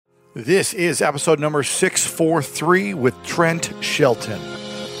This is episode number 643 with Trent Shelton.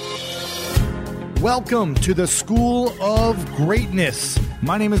 Welcome to the School of Greatness.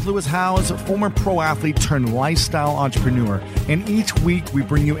 My name is Lewis Howes, former pro athlete turned lifestyle entrepreneur, and each week we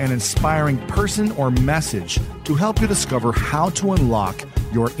bring you an inspiring person or message to help you discover how to unlock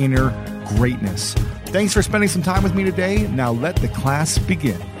your inner greatness. Thanks for spending some time with me today. Now let the class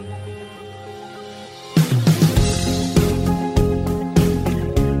begin.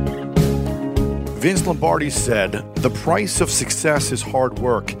 Vince Lombardi said, "The price of success is hard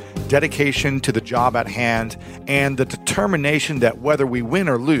work, dedication to the job at hand, and the determination that whether we win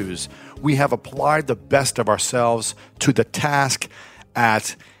or lose, we have applied the best of ourselves to the task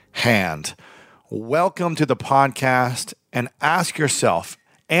at hand." Welcome to the podcast, and ask yourself,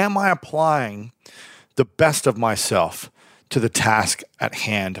 am I applying the best of myself to the task at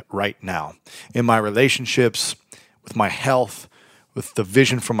hand right now? In my relationships, with my health, with the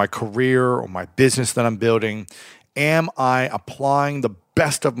vision for my career or my business that I'm building, am I applying the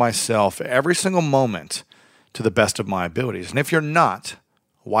best of myself every single moment to the best of my abilities? And if you're not,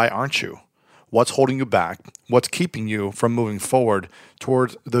 why aren't you? What's holding you back? What's keeping you from moving forward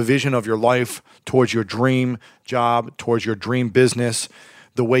towards the vision of your life, towards your dream job, towards your dream business,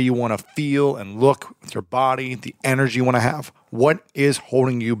 the way you want to feel and look with your body, the energy you want to have? What is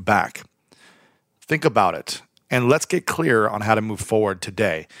holding you back? Think about it. And let's get clear on how to move forward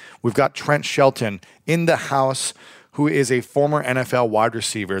today. We've got Trent Shelton in the house, who is a former NFL wide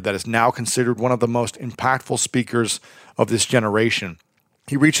receiver that is now considered one of the most impactful speakers of this generation.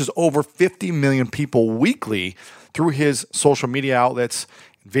 He reaches over 50 million people weekly through his social media outlets,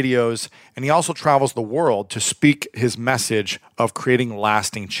 videos, and he also travels the world to speak his message of creating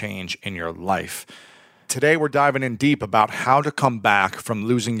lasting change in your life. Today, we're diving in deep about how to come back from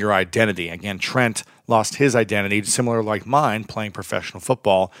losing your identity. Again, Trent lost his identity, similar like mine, playing professional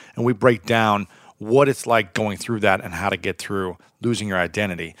football, and we break down what it's like going through that and how to get through losing your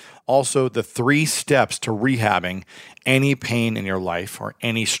identity. Also, the 3 steps to rehabbing any pain in your life or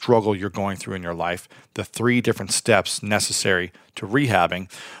any struggle you're going through in your life, the 3 different steps necessary to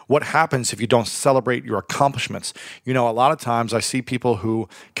rehabbing. What happens if you don't celebrate your accomplishments? You know, a lot of times I see people who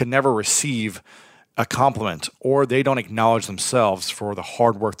can never receive a compliment, or they don't acknowledge themselves for the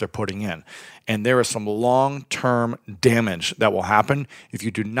hard work they're putting in. And there is some long-term damage that will happen if you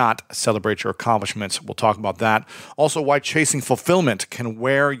do not celebrate your accomplishments. We'll talk about that. Also, why chasing fulfillment can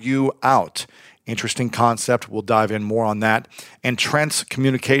wear you out. Interesting concept. We'll dive in more on that. And Trent's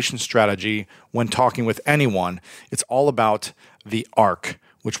communication strategy when talking with anyone. It's all about the arc,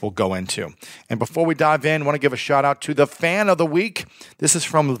 which we'll go into. And before we dive in, I want to give a shout out to the fan of the week. This is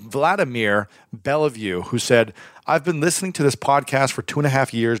from Vladimir Bellevue, who said, "I've been listening to this podcast for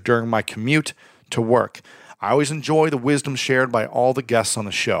 2.5 years during my commute to work. I always enjoy the wisdom shared by all the guests on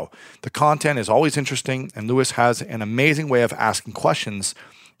the show. The content is always interesting, and Lewis has an amazing way of asking questions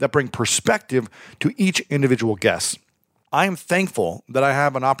that bring perspective to each individual guest. I am thankful that I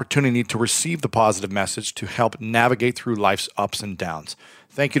have an opportunity to receive the positive message to help navigate through life's ups and downs.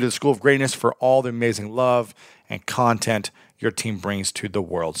 Thank you to the School of Greatness for all the amazing love and content your team brings to the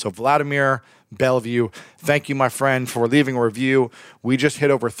world." So Vladimir Bellevue, thank you, my friend, for leaving a review. We just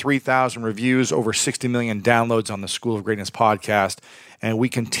hit over 3,000 reviews, over 60 million downloads on the School of Greatness podcast, and we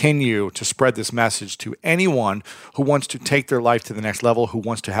continue to spread this message to anyone who wants to take their life to the next level, who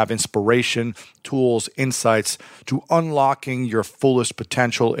wants to have inspiration, tools, insights to unlocking your fullest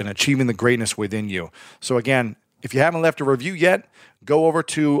potential and achieving the greatness within you. So again, if you haven't left a review yet, go over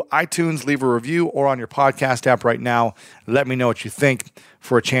to iTunes, leave a review, or on your podcast app right now. Let me know what you think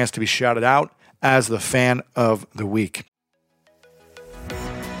for a chance to be shouted out as the fan of the week.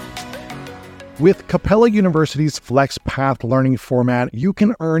 With Capella University's FlexPath learning format, you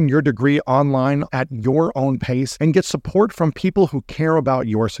can earn your degree online at your own pace and get support from people who care about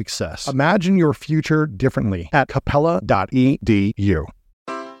your success. Imagine your future differently at capella.edu.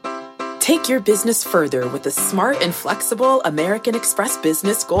 Take your business further with the smart and flexible American Express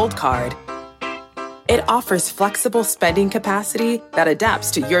Business Gold Card. It offers flexible spending capacity that adapts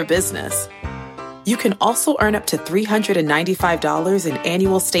to your business. You can also earn up to $395 in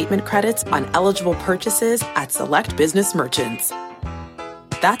annual statement credits on eligible purchases at select business merchants.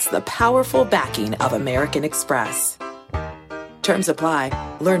 That's the powerful backing of American Express. Terms apply.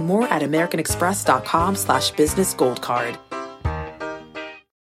 Learn more at americanexpress.com/business gold card.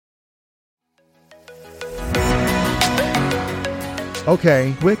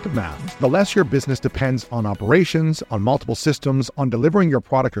 Okay, quick math. The less your business depends on operations, on multiple systems, on delivering your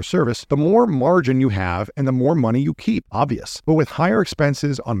product or service, the more margin you have and the more money you keep. Obvious. But with higher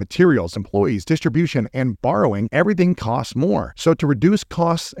expenses on materials, employees, distribution, and borrowing, everything costs more. So to reduce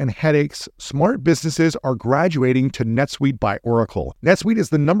costs and headaches, smart businesses are graduating to NetSuite by Oracle. NetSuite is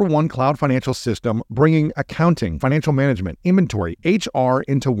the #1 cloud financial system, bringing accounting, financial management, inventory, HR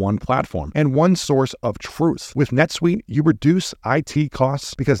into one platform and one source of truth. With NetSuite, you reduce IT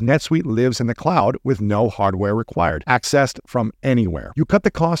costs because NetSuite lives in the cloud with no hardware required, accessed from anywhere. You cut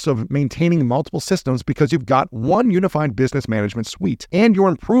the cost of maintaining multiple systems because you've got one unified business management suite, and you're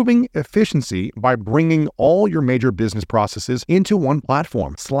improving efficiency by bringing all your major business processes into one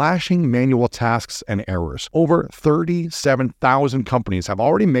platform, slashing manual tasks and errors. Over 37,000 companies have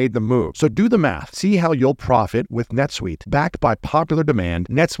already made the move. So do the math. See how you'll profit with NetSuite. Backed by popular demand,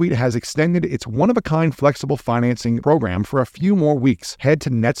 NetSuite has extended its one-of-a-kind flexible financing program for a few more weeks. Head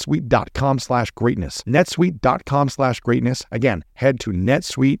to netsuite.com/greatness. netsuite.com/greatness. Again, head to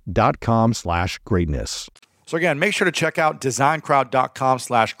netsuite.com/greatness. So again, make sure to check out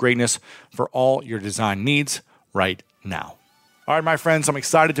designcrowd.com/greatness for all your design needs right now. All right, my friends, I'm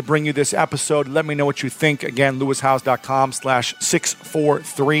excited to bring you this episode. Let me know what you think. Again,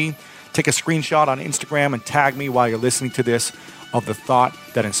 lewishowes.com/643. Take a screenshot on Instagram and tag me while you're listening to this of the thought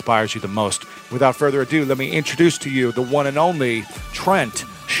that inspires you the most. Without further ado, let me introduce to you the one and only Trent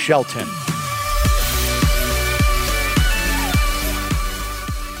Shelton.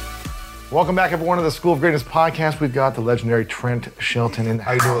 Welcome back, everyone, to the School of Greatness podcast. We've got the legendary Trent Shelton in the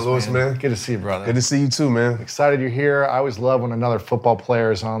house. How you doing, Lewis, man? Good to see you, brother. Good to see you too, man. Excited you're here. I always love when another football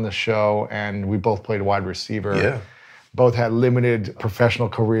player is on the show, and we both played wide receiver. Yeah. Both had limited professional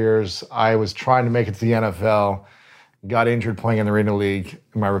careers. I was trying to make it to the NFL. Got injured playing in the Arena League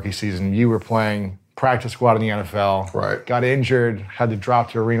in my rookie season. You were playing practice squad in the NFL. Right. Got injured, had to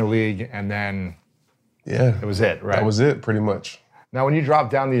drop to Arena League, and then it was it, right? That was it, pretty much. Now, when you dropped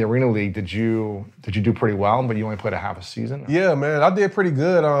down the Arena League, did you do pretty well, but you only played a half a season? Yeah, man, I did pretty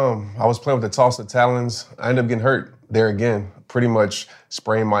good. I was playing with the Tulsa Talons. I ended up getting hurt there again. Pretty much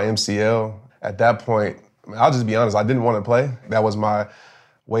sprained my MCL. At that point, I'll just be honest, I didn't want to play. That was my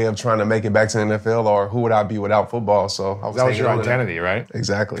way of trying to make it back to the NFL, or who would I be without football? So that was your identity, right?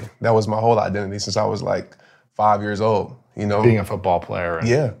 Exactly. That was my whole identity since I was like 5 years old. You know, being a football player.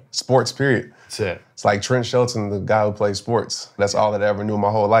 Yeah, sports, period. That's it. It's like Trent Shelton, the guy who plays sports. That's all that I ever knew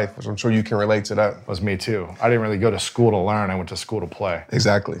my whole life, which I'm sure you can relate to that. That was me too. I didn't really go to school to learn. I went to school to play.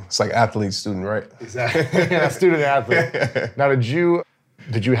 Exactly. It's like athlete, student, right? Exactly. Yeah, student athlete. Now, did you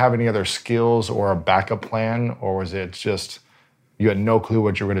have any other skills or a backup plan, or was it just you had no clue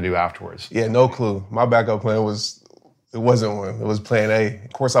what you were going to do afterwards? Yeah, no clue. My backup plan wasn't one. It was plan A.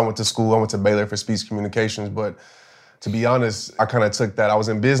 Of course, I went to school. I went to Baylor for speech communications, but to be honest, I kind of took that. I was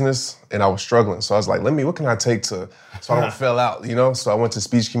in business and I was struggling. So I was like, what can I take so I don't fail out, you know? So I went to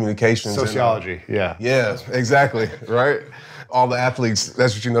speech communications. Sociology, yeah. Yeah, exactly, right? All the athletes,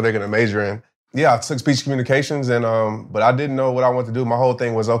 that's what you know they're going to major in. Yeah, I took speech communications, and but I didn't know what I wanted to do. My whole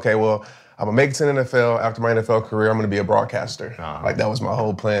thing was, okay, well, I'm going to make it to the NFL. After my NFL career, I'm going to be a broadcaster. Like, that was my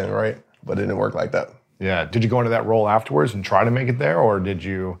whole plan, right? But it didn't work like that. Yeah. Did you go into that role afterwards and try to make it there, or did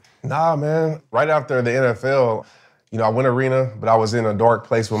you? Nah, man. Right after the NFL, you know, I went arena, but I was in a dark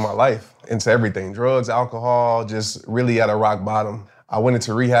place with my life, into everything. Drugs, alcohol, just really at a rock bottom. I went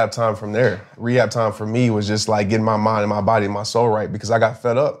into rehab time from there. Rehab time for me was just like getting my mind and my body and my soul right, because I got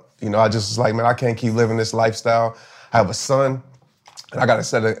fed up. You know, I just was like, man, I can't keep living this lifestyle. I have a son, and I got to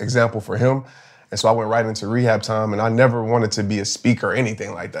set an example for him. And so I went right into rehab time, and I never wanted to be a speaker or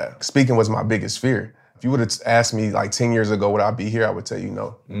anything like that. Speaking was my biggest fear. If you would have asked me like 10 years ago, would I be here, I would tell you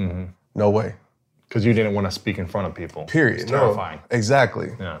no. Mm-hmm. No way. Because you didn't want to speak in front of people. Period. It's terrifying. No,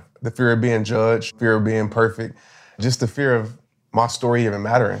 exactly. Yeah. The fear of being judged, fear of being perfect, just the fear of my story even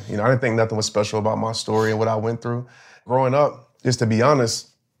mattering. You know, I didn't think nothing was special about my story and what I went through. Growing up, just to be honest,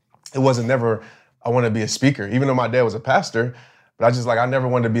 it wasn't never, I want to be a speaker, even though my dad was a pastor, but I never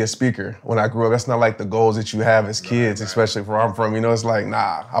wanted to be a speaker when I grew up. That's not like the goals that you have as kids, especially where I'm from. You know, it's like,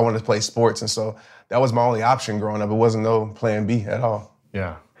 nah, I want to play sports. And so that was my only option growing up. It wasn't no plan B at all.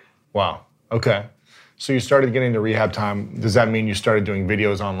 Yeah. Wow. Okay. So you started getting to rehab time. Does that mean you started doing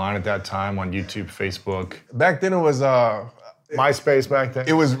videos online at that time on YouTube, Facebook? Back then it was... MySpace back then?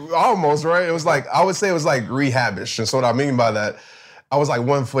 It was almost, right? It was like, I would say it was like rehab-ish. And so what I mean by that, I was like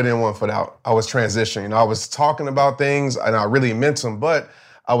 1 foot in, 1 foot out. I was transitioning. You know, I was talking about things and I really meant them, but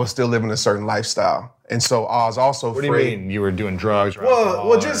I was still living a certain lifestyle. And so I was also afraid. What do you mean? You were doing drugs or alcohol?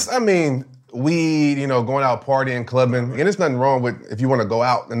 Well, just, I mean, weed, going out partying, clubbing. And there's nothing wrong with if you want to go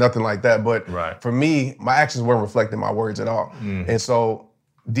out and nothing like that. But for me, my actions weren't reflecting my words at all. And so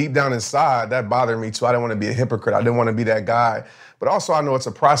deep down inside, that bothered me too. I didn't want to be a hypocrite. I didn't want to be that guy. But also I know it's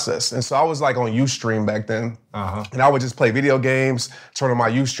a process. And so I was like on Ustream back then. And I would just play video games, turn on my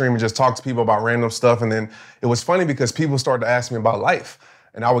Ustream and just talk to people about random stuff. And then it was funny because people started to ask me about life.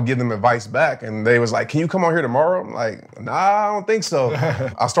 And I would give them advice back. And they was like, can you come on here tomorrow? I'm like, nah, I don't think so.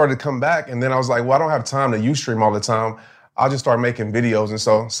 I started to come back. And then I was like, well, I don't have time to Ustream all the time. I'll just start making videos. And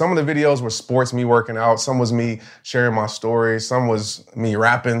so some of the videos were sports, me working out. Some was me sharing my stories. Some was me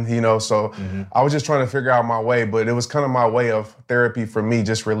rapping, So I was just trying to figure out my way. But it was kind of my way of therapy for me,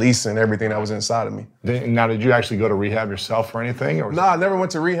 just releasing everything that was inside of me. Now, did you actually go to rehab yourself or anything? Or I never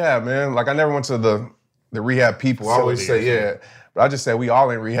went to rehab, man. Like, I never went to the rehab people. I always say, yeah. But I just say we all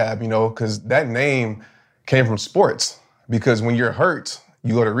in rehab, because that name came from sports. Because when you're hurt,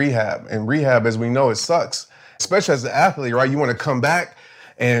 you go to rehab. And rehab, as we know, it sucks. Especially as an athlete, right? You want to come back,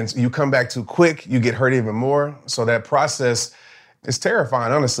 and you come back too quick, you get hurt even more. So that process is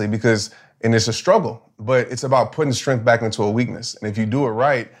terrifying, honestly, and it's a struggle. But it's about putting strength back into a weakness. And if you do it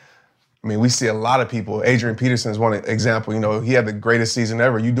right, we see a lot of people. Adrian Peterson is one example. He had the greatest season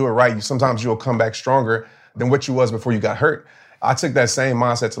ever. You do it right, sometimes you'll come back stronger than what you was before you got hurt. I took that same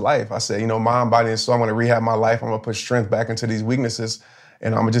mindset to life. I said, mind, body, and soul, I'm going to rehab my life. I'm going to put strength back into these weaknesses.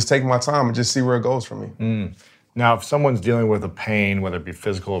 And I'm going to just take my time and just see where it goes for me. Now, if someone's dealing with a pain, whether it be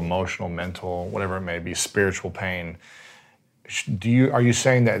physical, emotional, mental, whatever it may be, spiritual pain, are you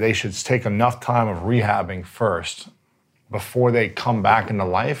saying that they should take enough time of rehabbing first before they come back into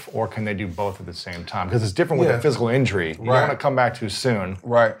life, or can they do both at the same time? Because it's different with a physical injury. You don't want to come back too soon.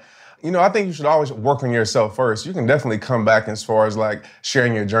 Right. I think you should always work on yourself first. You can definitely come back as far as like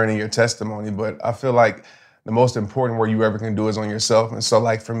sharing your journey, your testimony, but I feel like the most important work you ever can do is on yourself. And so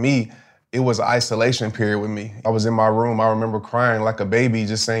like for me, it was an isolation period with me. I was in my room. I remember crying like a baby,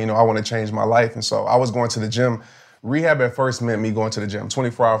 just saying, I want to change my life. And so I was going to the gym. Rehab at first meant me going to the gym,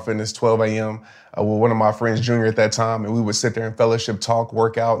 24-hour fitness, 12 a.m. With one of my friends, Junior at that time, and we would sit there and fellowship, talk,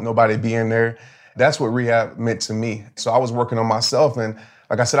 work out, nobody be in there. That's what rehab meant to me. So I was working on myself. And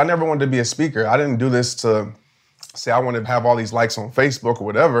like I said, I never wanted to be a speaker. I didn't do this to say I wanted to have all these likes on Facebook or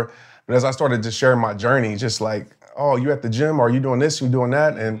whatever. But as I started to share my journey, just like, oh, you at the gym? Are you doing this? You doing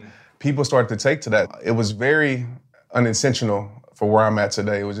that? And people started to take to that. It was very unintentional for where I'm at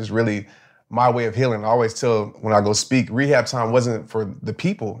today. It was just really my way of healing. I always tell when I go speak, rehab time wasn't for the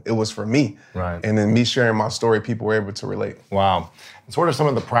people, it was for me. Right. And then me sharing my story, people were able to relate. Wow. And so what are some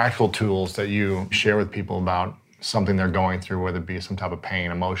of the practical tools that you share with people about something they're going through, whether it be some type of pain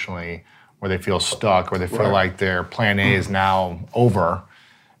emotionally, where they feel stuck, or they feel like their plan A is now over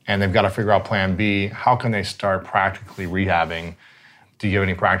and they've got to figure out plan B? How can they start practically rehabbing? Do you have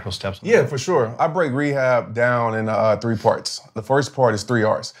any practical steps? Yeah, for sure. I break rehab down in 3 parts. The first part is 3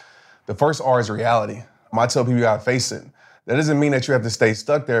 R's. The first R is reality. I tell people you gotta face it. That doesn't mean that you have to stay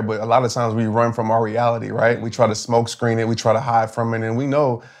stuck there, but a lot of times we run from our reality, right? We try to smoke screen it, we try to hide from it, and we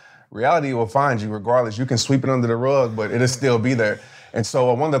know reality will find you regardless. You can sweep it under the rug, but it'll still be there. And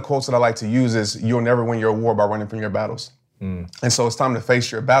so one of the quotes that I like to use is, you'll never win your war by running from your battles. And so it's time to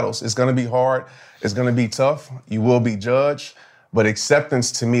face your battles. It's gonna be hard, it's gonna be tough, you will be judged, but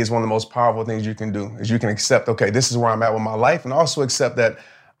acceptance to me is one of the most powerful things you can do, is you can accept, okay, this is where I'm at with my life, and also accept that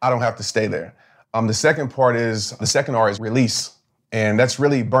I don't have to stay there. The second R is release. And that's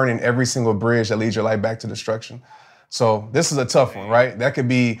really burning every single bridge that leads your life back to destruction. So this is a tough one, right? That could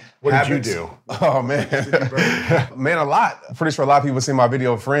be What habits. did you do? Oh, man. Man, a lot. I'm pretty sure a lot of people see my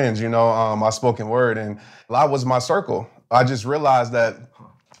video Friends, my spoken word, and a lot was my circle. I just realized that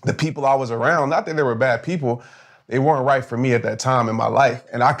the people I was around, not that they were bad people, they weren't right for me at that time in my life.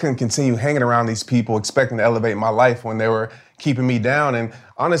 And I couldn't continue hanging around these people expecting to elevate my life when they were keeping me down. And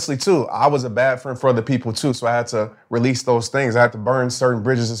honestly, too, I was a bad friend for other people, too. So I had to release those things. I had to burn certain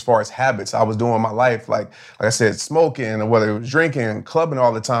bridges as far as habits I was doing in my life. Like I said, smoking, or whether it was drinking, clubbing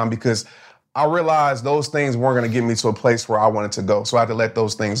all the time, because I realized those things weren't going to get me to a place where I wanted to go. So I had to let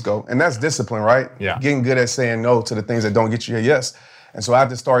those things go. And that's discipline, right? Yeah. Getting good at saying no to the things that don't get you a yes. And so I had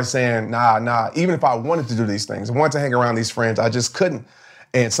to start saying, nah, even if I wanted to do these things, I wanted to hang around these friends, I just couldn't.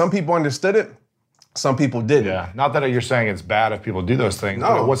 And some people understood it, some people didn't. Yeah, not that you're saying it's bad if people do those things,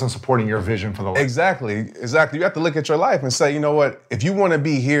 but it wasn't supporting your vision for the life. Exactly. You have to look at your life and say, you know what, if you want to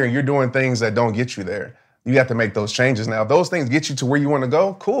be here and you're doing things that don't get you there, you have to make those changes. Now, if those things get you to where you want to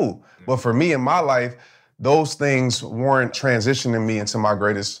go, cool. But for me in my life, those things weren't transitioning me into my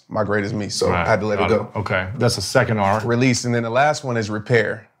greatest me. So I had to let it go. Okay, that's the second R. Release. And then the last one is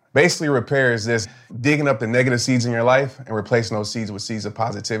repair. Basically, repair is this digging up the negative seeds in your life and replacing those seeds with seeds of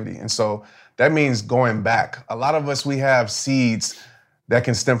positivity. And so that means going back. A lot of us, we have seeds that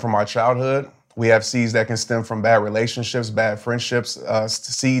can stem from our childhood. We have seeds that can stem from bad relationships, bad friendships,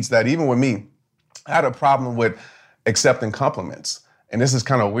 seeds that even with me, I had a problem with accepting compliments. And this is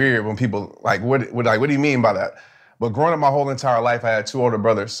kind of weird when people what do you mean by that? But growing up my whole entire life, I had 2 older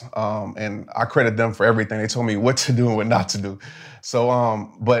brothers, and I credit them for everything. They told me what to do and what not to do. So,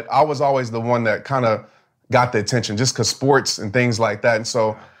 but I was always the one that kind of got the attention just because sports and things like that. And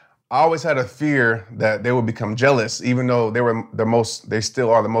so I always had a fear that they would become jealous, even though they still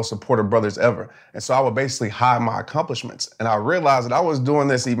are the most supportive brothers ever. And so I would basically hide my accomplishments. And I realized that I was doing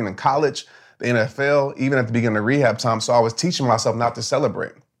this even in college, the NFL, even at the beginning of rehab time. So I was teaching myself not to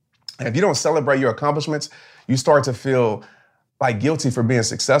celebrate. And if you don't celebrate your accomplishments, you start to feel like guilty for being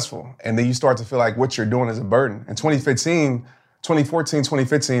successful. And then you start to feel like what you're doing is a burden. In 2014,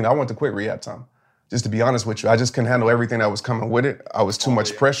 2015, I went to quit rehab time. Just to be honest with you, I just couldn't handle everything that was coming with it. I was too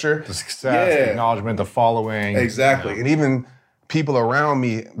much pressure. The success, the acknowledgement, the following. Exactly. And even people around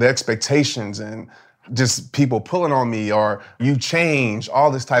me, the expectations and just people pulling on me or you change,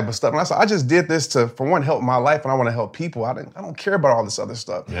 all this type of stuff. And I said, I just did this to, for one, help my life, and I want to help people. I don't care about all this other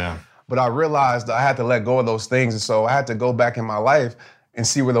stuff. Yeah. But I realized that I had to let go of those things. And so I had to go back in my life and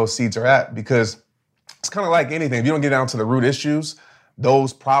see where those seeds are at, because it's kind of like anything. If you don't get down to the root issues,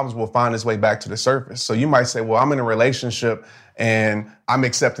 those problems will find its way back to the surface. So you might say, well, I'm in a relationship and I'm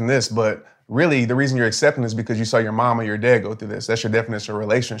accepting this, but really the reason you're accepting is because you saw your mom or your dad go through this. That's your definition of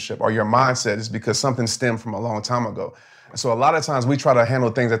relationship. Or your mindset is because something stemmed from a long time ago. And so a lot of times we try to handle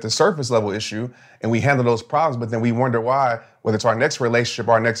things at the surface level issue and we handle those problems, but then we wonder why, whether it's our next relationship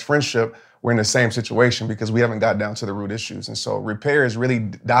or our next friendship, we're in the same situation because we haven't got down to the root issues. And so repair is really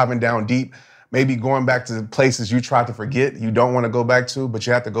diving down deep, maybe going back to the places you tried to forget, you don't want to go back to, but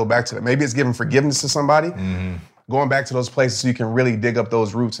you have to go back to them. Maybe it's giving forgiveness to somebody, going back to those places so you can really dig up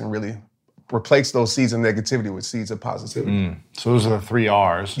those roots and really replace those seeds of negativity with seeds of positivity. So those are the 3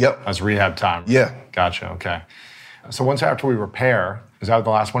 R's. Yep. As rehab time. Yeah. Gotcha, okay. So once after we repair, is that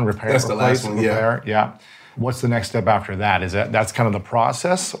the last one? Repair, That's the replace, last one, repair? Yeah. What's the next step after that? Is that's kind of the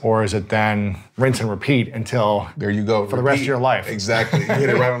process, or is it then rinse and repeat until there you go for the rest of your life? Exactly. You hit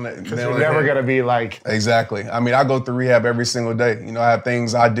it right on the Because you're never going to be like... Exactly. I mean, I go through rehab every single day. You know, I have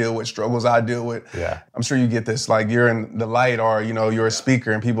things I deal with, struggles I deal with. Yeah. I'm sure you get this, like you're in the light or, you know, you're a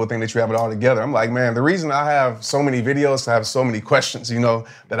speaker and people think that you have it all together. I'm like, man, the reason I have so many videos, I have so many questions, you know,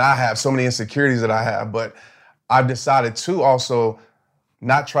 that I have, so many insecurities that I have, but I've decided to also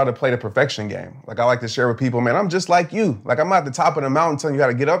not try to play the perfection game. Like I like to share with people, man, I'm just like you. Like I'm at the top of the mountain telling you how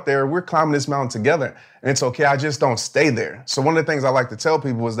to get up there. We're climbing this mountain together and it's okay. I just don't stay there. So one of the things I like to tell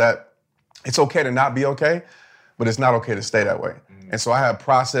people is that it's okay to not be okay, but it's not okay to stay that way. And so I have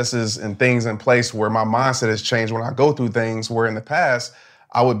processes and things in place where my mindset has changed when I go through things where in the past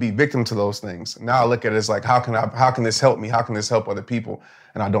I would be victim to those things. Now I look at it as like, how can this help me? How can this help other people?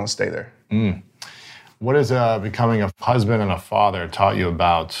 And I don't stay there. What has becoming a husband and a father taught you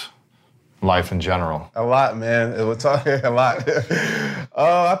about life in general? A lot, man. It will talk a lot.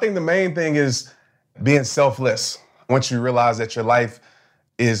 I think the main thing is being selfless. Once you realize that your life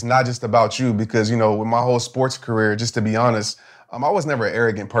is not just about you, because, you know, with my whole sports career, just to be honest, I was never an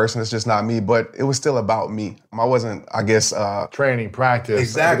arrogant person. It's just not me, but it was still about me. I wasn't, I guess... training, practice.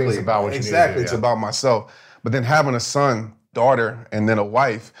 Exactly. Everything's about what you exactly. need to do, It's about myself. But then having a son, daughter, and then a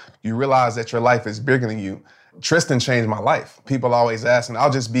wife, you realize that your life is bigger than you. Tristan changed my life. People always ask, and I'll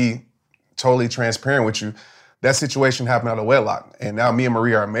just be totally transparent with you. That situation happened out of wedlock. And now me and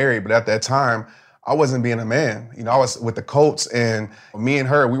Maria are married, but at that time, I wasn't being a man. You know, I was with the Colts, and me and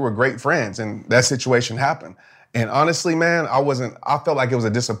her, we were great friends, and that situation happened. And honestly, man, I felt like it was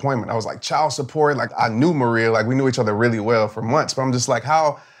a disappointment. I was like child support, like I knew Maria, like we knew each other really well for months, but I'm just like,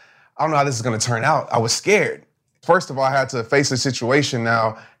 I don't know how this is gonna turn out. I was scared. First of all, I had to face the situation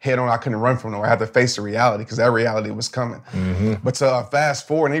now head on. I couldn't run from nowhere. I had to face the reality because that reality was coming. But to fast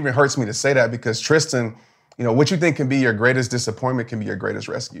forward, and it even hurts me to say that because Tristan, you know, what you think can be your greatest disappointment can be your greatest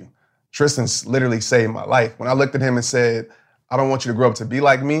rescue. Tristan's literally saved my life. When I looked at him and said, I don't want you to grow up to be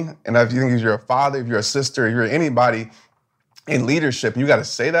like me. And if you think you're a father, if you're a sister, if you're anybody in leadership, you got to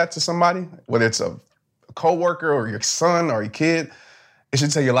say that to somebody, whether it's a coworker or your son or your kid, it should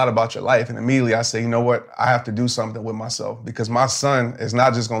tell you a lot about your life. And immediately I say, you know what? I have to do something with myself because my son is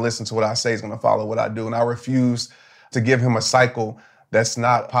not just going to listen to what I say, he's going to follow what I do. And I refuse to give him a cycle that's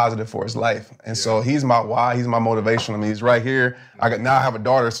not positive for his life. And so he's my why, he's my motivation. I mean, he's right here. Now I have a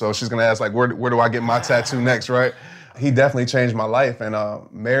daughter, so she's going to ask, like, where do I get my tattoo next, right? He definitely changed my life. And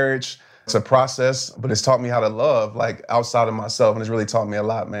marriage, It's a process, but it's taught me how to love, like, outside of myself, and it's really taught me a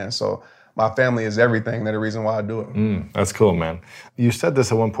lot, man. So my family is everything. They're the reason why I do it. That's cool, man. You said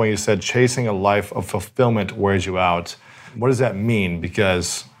this at one point. You said chasing a life of fulfillment wears you out. What does that mean?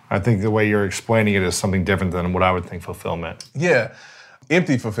 Because I think the way you're explaining it is something different than what I would think fulfillment. Yeah,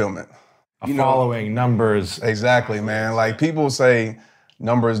 empty fulfillment. Following numbers. Exactly, man. Like, people say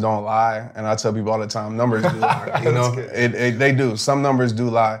numbers don't lie, and I tell people all the time, numbers do lie. They do. Some numbers do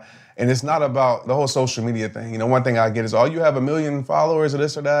lie. And it's not about the whole social media thing. One thing I get is, oh, you have 1 million followers or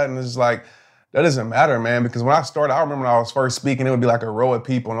this or that. And it's like, that doesn't matter, man. Because when I started, I remember when I was first speaking, it would be like a row of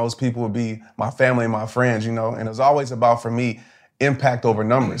people. And those people would be my family and my friends, And it was always about, for me, impact over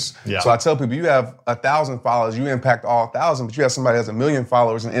numbers. Yeah. So I tell people, you have 1,000 followers, you impact all 1,000. But you have somebody who has 1 million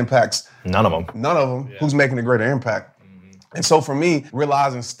followers and impacts none of them. Yeah. Who's making a greater impact? And so for me,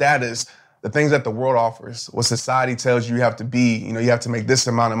 realizing status, the things that the world offers, what society tells you have to be, you have to make this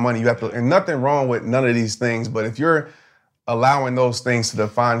amount of money, you have to, and nothing wrong with none of these things, but if you're allowing those things to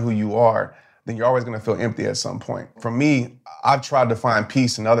define who you are, then you're always gonna feel empty at some point. For me, I've tried to find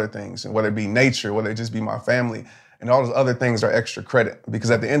peace in other things, and whether it be nature, whether it just be my family, and all those other things are extra credit. Because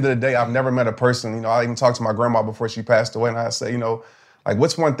at the end of the day, I've never met a person, I even talked to my grandma before she passed away, and I say, like,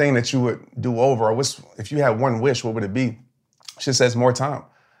 what's one thing that you would do over, or if you had one wish, what would it be? She says more time.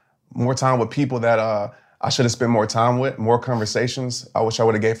 More time with people that I should have spent more time with, more conversations. I wish I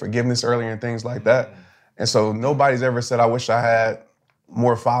would have gave forgiveness earlier and things like that. And so nobody's ever said, I wish I had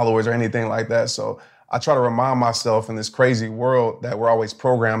more followers or anything like that. So I try to remind myself in this crazy world that we're always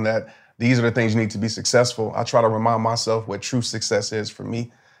programmed that these are the things you need to be successful. I try to remind myself what true success is for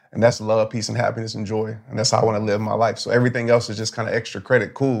me. And that's love, peace, and happiness and joy. And that's how I want to live my life. So everything else is just kind of extra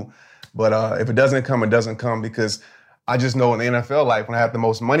credit, cool. But if it doesn't come, it doesn't come, because I just know in the NFL life, when I had the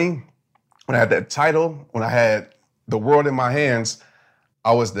most money, when I had that title, when I had the world in my hands,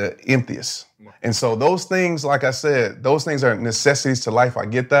 I was the emptiest. And so those things, like I said, those things are necessities to life. I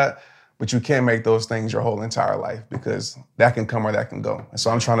get that. But you can't make those things your whole entire life, because that can come or that can go. And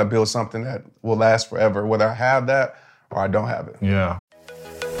so I'm trying to build something that will last forever, whether I have that or I don't have it. Yeah.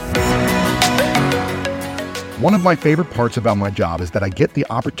 One of my favorite parts about my job is that I get the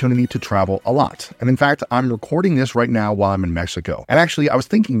opportunity to travel a lot. And in fact, I'm recording this right now while I'm in Mexico. And actually, I was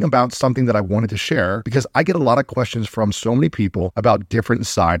thinking about something that I wanted to share, because I get a lot of questions from so many people about different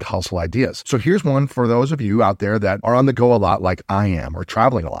side hustle ideas. So here's one for those of you out there that are on the go a lot like I am, or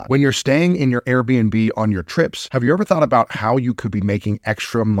traveling a lot. When you're staying in your Airbnb on your trips, have you ever thought about how you could be making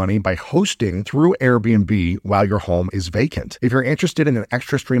extra money by hosting through Airbnb while your home is vacant? If you're interested in an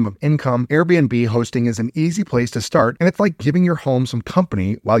extra stream of income, Airbnb hosting is an easy place to start, and it's like giving your home some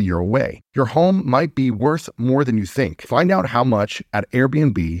company while you're away. Your home might be worth more than you think. Find out how much at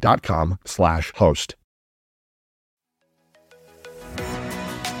airbnb.com/host.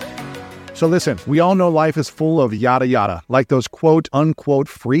 So listen, we all know life is full of yada yada, like those quote unquote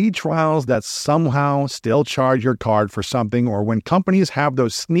free trials that somehow still charge your card for something, or when companies have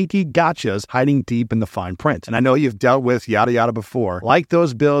those sneaky gotchas hiding deep in the fine print. And I know you've dealt with yada yada before, like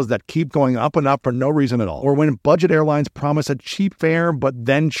those bills that keep going up and up for no reason at all, or when budget airlines promise a cheap fare but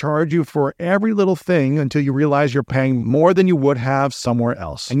then charge you for every little thing until you realize you're paying more than you would have somewhere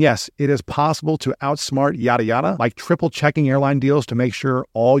else. And yes, it is possible to outsmart yada yada, like triple checking airline deals to make sure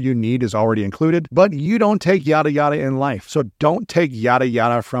all you need is already included, but you don't take yada yada in life. So don't take yada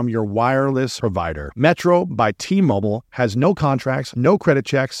yada from your wireless provider. Metro by T-Mobile has no contracts, no credit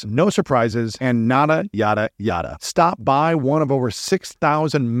checks, no surprises, and nada yada yada. Stop by one of over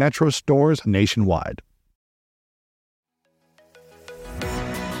 6,000 Metro stores nationwide.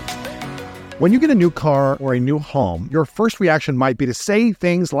 When you get a new car or a new home, your first reaction might be to say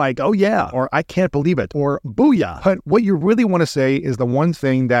things like, oh yeah, or I can't believe it, or booyah. But what you really want to say is the one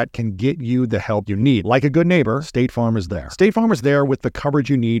thing that can get you the help you need. Like a good neighbor, State Farm is there. State Farm is there with the coverage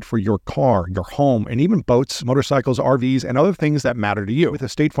you need for your car, your home, and even boats, motorcycles, RVs, and other things that matter to you. With a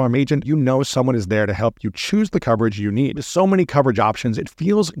State Farm agent, you know someone is there to help you choose the coverage you need. With so many coverage options, it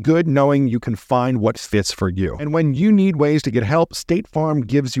feels good knowing you can find what fits for you. And when you need ways to get help, State Farm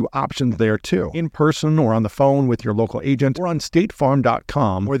gives you options there too. In person or on the phone with your local agent, or on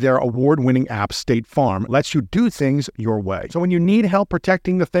statefarm.com, where their award-winning app State Farm lets you do things your way. So when you need help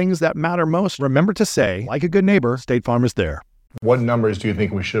protecting the things that matter most, remember to say, like a good neighbor, State Farm is there. What numbers do you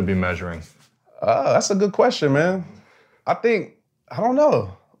think we should be measuring? That's a good question, man. I don't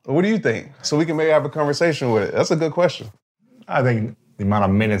know. What do you think? So we can maybe have a conversation with it. That's a good question. I think the amount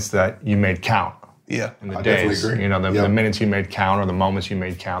of minutes that you made count. Yeah, in the I days, definitely agree. The minutes you made count, or the moments you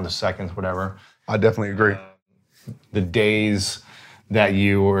made count, the seconds, whatever. I definitely agree. The days that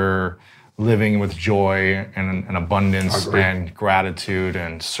you were living with joy and abundance and gratitude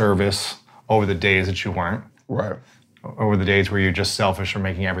and service over the days that you weren't. Right. Over the days where you're just selfish or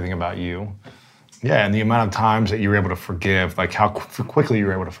making everything about you. Yeah, and the amount of times that you were able to forgive, like how quickly you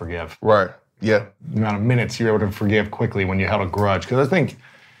were able to forgive. Right. Yeah. The amount of minutes you were able to forgive quickly when you held a grudge. Because I think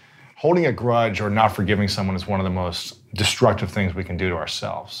holding a grudge or not forgiving someone is one of the most destructive things we can do to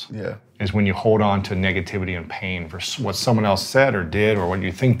ourselves. Yeah. Is when you hold on to negativity and pain for what someone else said or did or what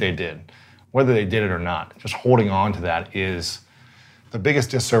you think they did, whether they did it or not. Just holding on to that is the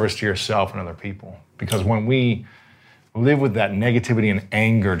biggest disservice to yourself and other people. Because when we live with that negativity and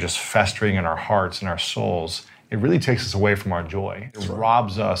anger just festering in our hearts and our souls, it really takes us away from our joy. It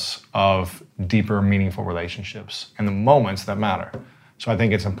robs us of deeper, meaningful relationships and the moments that matter. So I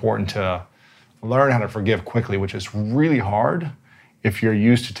think it's important to learn how to forgive quickly, which is really hard if you're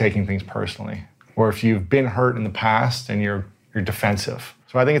used to taking things personally, or if you've been hurt in the past and you're defensive.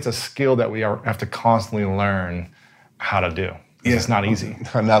 So I think it's a skill that we have to constantly learn how to do. Yeah. It's not easy.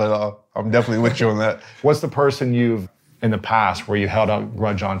 Not at all. I'm definitely with you on that. What's the person you've, in the past, where you held a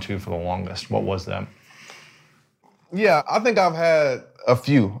grudge onto for the longest? What was that? Yeah, I think I've had a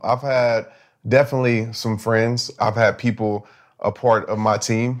few. I've had definitely some friends. I've had people a part of my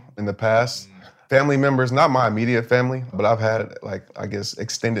team in the past. Family members, not my immediate family, but I've had, like, I guess,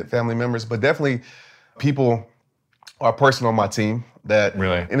 extended family members, but definitely people are person on my team that...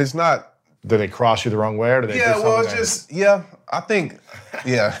 Really? And it's not... Did they cross you the wrong way, or did they do something? Yeah, well, it's just, I think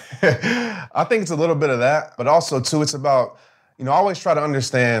it's a little bit of that, but also, too, it's about, I always try to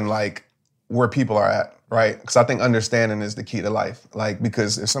understand, like, where people are at, right? Because I think understanding is the key to life. Like,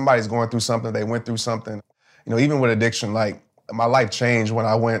 because if somebody's going through something, they went through something, even with addiction, like, my life changed when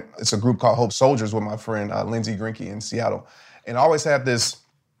I went, it's a group called Hope Soldiers with my friend, Lindsey Grinke in Seattle. And I always had this,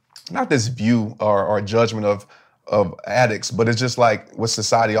 not this view or judgment of addicts, but it's just like what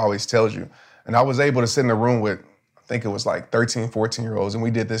society always tells you. And I was able to sit in a room with, I think it was like 13, 14-year-olds, and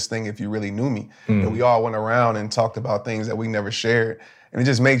we did this thing, If You Really Knew Me. And we all went around and talked about things that we never shared. And it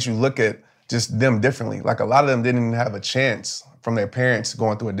just makes you look at just them differently. Like, a lot of them didn't even have a chance from their parents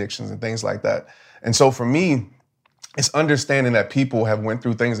going through addictions and things like that. And so for me, it's understanding that people have went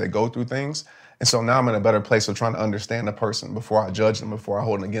through things, they go through things. And so now I'm in a better place of trying to understand the person before I judge them, before I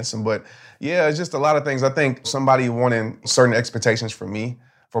hold them against them. But yeah, it's just a lot of things. I think somebody wanting certain expectations from me,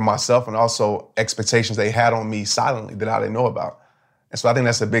 for myself, and also expectations they had on me silently that I didn't know about. And so I think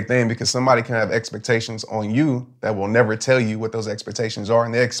that's a big thing, because somebody can have expectations on you that will never tell you what those expectations are,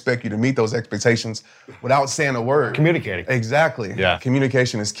 and they expect you to meet those expectations without saying a word. Communicating. Exactly. Yeah.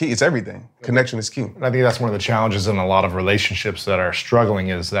 Communication is key. It's everything. Connection is key. And I think that's one of the challenges in a lot of relationships that are struggling,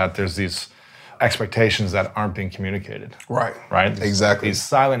 is that there's these expectations that aren't being communicated. Right. Right? Exactly. These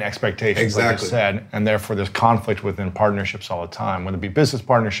silent expectations, like you said, and therefore there's conflict within partnerships all the time, whether it be business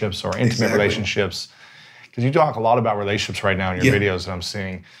partnerships or intimate relationships. Because you talk a lot about relationships right now in your videos that I'm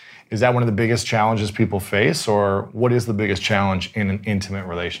seeing. Is that one of the biggest challenges people face, or what is the biggest challenge in an intimate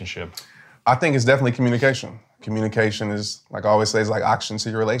relationship? I think it's definitely communication. Communication is, like I always say, is like oxygen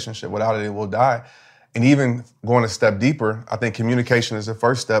to your relationship. Without it, it will die. And even going a step deeper, I think communication is the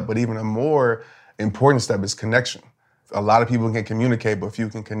first step, but even a more important step is connection. A lot of people can communicate, but few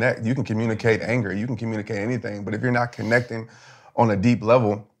can connect. You can communicate anger, you can communicate anything, but if you're not connecting on a deep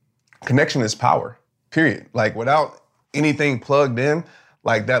level, connection is power, period. Like, without anything plugged in,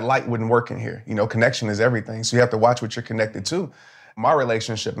 like, that light wouldn't work in here. Connection is everything, so you have to watch what you're connected to. My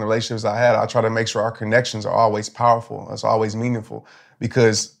relationship and the relationships I had, I try to make sure our connections are always powerful, it's always meaningful,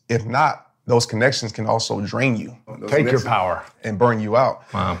 because if not, those connections can also drain you. Take your power. And burn you out.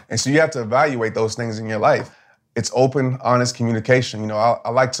 Wow. And so you have to evaluate those things in your life. It's open, honest communication. I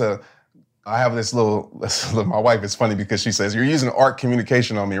like to, I have this little, my wife is funny because she says, you're using ARC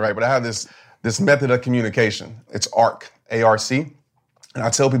communication on me, right? But I have this method of communication. It's ARC, A-R-C. And I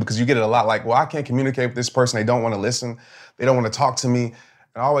tell people, because you get it a lot, like, well, I can't communicate with this person. They don't want to listen. They don't want to talk to me. And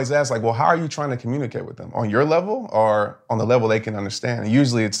I always ask, like, well, how are you trying to communicate with them? On your level or on the level they can understand? And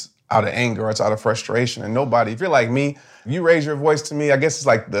usually it's out of anger, or it's out of frustration. And nobody, if you're like me, if you raise your voice to me, I guess it's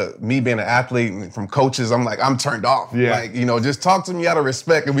like me being an athlete and from coaches, I'm turned off. Yeah. Like, just talk to me out of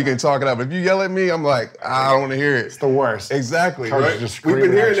respect and we can talk it out. But if you yell at me, I'm like, I don't want to hear it. It's the worst. Exactly, Coach right? Just We've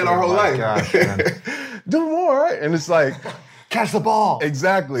been hearing it our whole life. Gosh, do more, right? And it's like, catch the ball.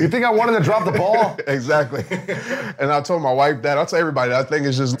 Exactly. You think I wanted to drop the ball? Exactly. And I told my wife that. I'll tell everybody, I think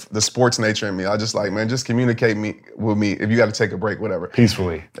it's just the sports nature in me. I just like, man, just communicate with me. If you got to take a break, whatever.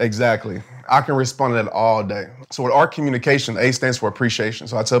 Peacefully. Exactly. I can respond to that all day. So with our communication, A stands for appreciation.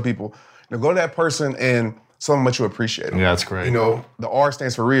 So I tell people, go to that person and so much you appreciate them. Yeah, that's great. You know, the R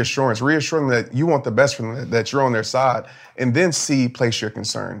stands for reassurance. Reassure them that you want the best from them, that you're on their side. And then C, place your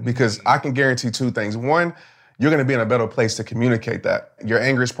concern. Because I can guarantee two things. One, you're going to be in a better place to communicate that. Your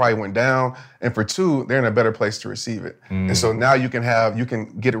anger probably went down. And for two, they're in a better place to receive it. And so now you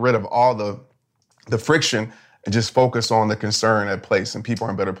can get rid of all the friction and just focus on the concern at place, and people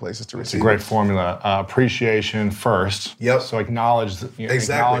are in better places to receive it. It's a great formula. Appreciation first. Yep. So acknowledge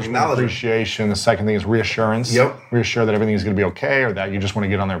Exactly. appreciation. The second thing is reassurance. Yep. Reassure that everything is going to be okay, or that you just want to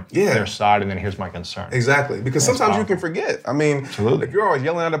get on their side, and then here's my concern. Exactly. Because sometimes you can forget. I mean, Absolutely. If you're always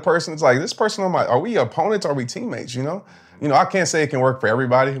yelling at a person, it's like, this person are we opponents? Are we teammates, you know? You know, I can't say it can work for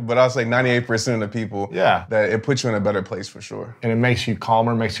everybody, but I'll say 98% of the people, that it puts you in a better place for sure. And it makes you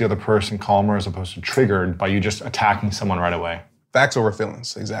calmer, makes the other person calmer, as opposed to triggered by you just attacking someone right away. Facts over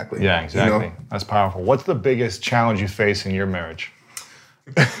feelings, exactly. Yeah, exactly. You know? That's powerful. What's the biggest challenge you face in your marriage?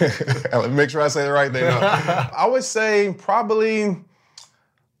 Let me make sure I say the right thing. I would say probably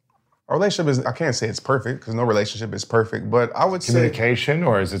our relationship is, I can't say it's perfect because no relationship is perfect, but I would say. Communication,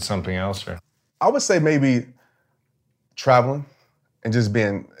 or is it something else? Or? I would say maybe traveling and just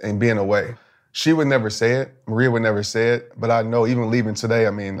being away. She would never say it. Maria would never say it. But I know even leaving today, I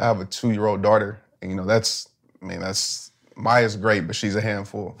mean, I have a 2-year-old daughter. And, you know, that's Maya's great, but she's a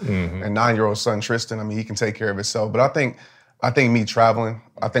handful. And 9-year-old son, Tristan, I mean, he can take care of himself. But I think me traveling,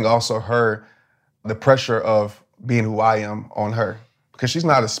 I think also her, the pressure of being who I am on her. Because she's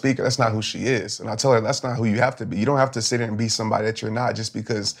not a speaker. That's not who she is. And I tell her, that's not who you have to be. You don't have to sit here and be somebody that you're not just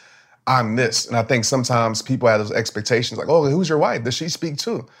because I'm this. And I think sometimes people have those expectations like, oh, who's your wife? Does she speak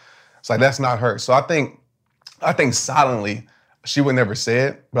too? It's like, that's not her. So I think silently, she would never say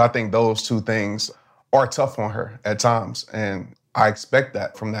it, but I think those two things are tough on her at times. And I expect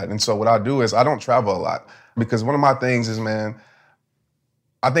that from that. And so what I do is I don't travel a lot because one of my things is, man,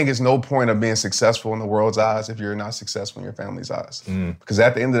 I think it's no point of being successful in the world's eyes if you're not successful in your family's eyes. Because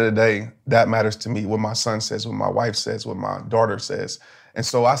at the end of the day, that matters to me, what my son says, what my wife says, what my daughter says. And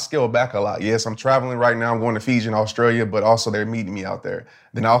so I scale back a lot. Yes, I'm traveling right now. I'm going to Fiji and Australia, but also they're meeting me out there.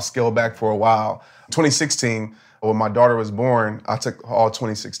 Then I'll scale back for a while. 2016, when my daughter was born, I took all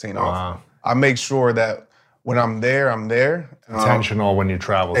 2016 off. Wow. I make sure that when I'm there, I'm there. Intentional when you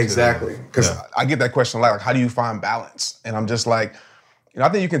travel. Exactly. Because I get that question a lot, like, how do you find balance? And I'm just like, you know, I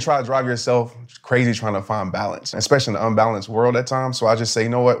think you can try to drive yourself crazy trying to find balance, especially in an unbalanced world at times. So I just say, you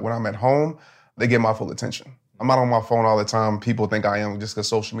know what, when I'm at home, they get my full attention. I'm not on my phone all the time. People think I am just because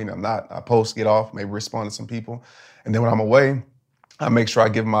social media, I'm not. I post, get off, maybe respond to some people. And then when I'm away, I make sure I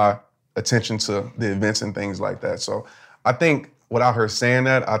give my attention to the events and things like that. So I think without her saying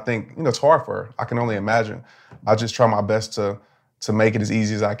that, I think, you know, it's hard for her. I can only imagine. I just try my best to make it as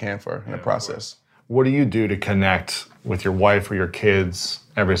easy as I can for her in the process. What do you do to connect with your wife or your kids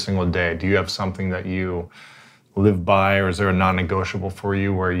every single day? Do you have something that you live by, or is there a non-negotiable for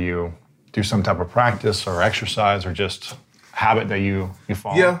you where you do some type of practice or exercise or just habit that you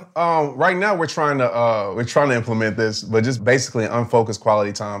follow? Yeah, right now we're trying to implement this, but just basically unfocused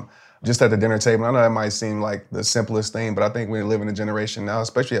quality time, just at the dinner table. I know that might seem like the simplest thing, but I think we live in a generation now,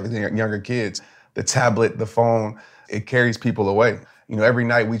 especially with younger kids, the tablet, the phone, it carries people away. You know, every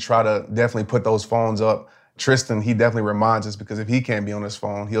night we try to definitely put those phones up. Tristan, he definitely reminds us because if he can't be on his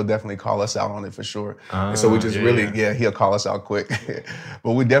phone, he'll definitely call us out on it for sure. And so we just he'll call us out quick.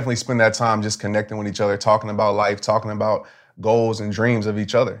 But we definitely spend that time just connecting with each other, talking about life, talking about goals and dreams of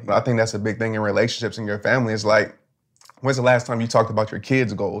each other. I think that's a big thing in relationships in your family. Is like, when's the last time you talked about your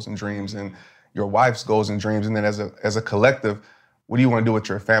kids' goals and dreams and your wife's goals and dreams? And then as a collective, what do you want to do with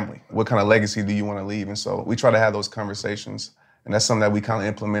your family? What kind of legacy do you want to leave? And so we try to have those conversations. And that's something that we kind of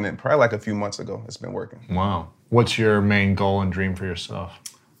implemented probably like a few months ago. It's been working. Wow. What's your main goal and dream for yourself?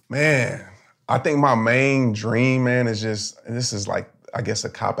 Man, I think my main dream, man, is just, and this is like, I guess a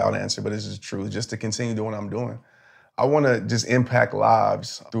cop-out answer, but this is true, just to continue doing what I'm doing. I want to just impact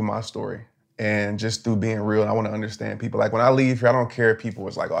lives through my story and just through being real. I want to understand people. Like when I leave here, I don't care if people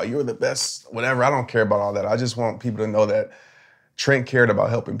is like, oh, you're the best, whatever. I don't care about all that. I just want people to know that Trent cared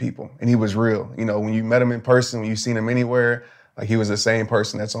about helping people and he was real. You know, when you met him in person, when you seen him anywhere, like he was the same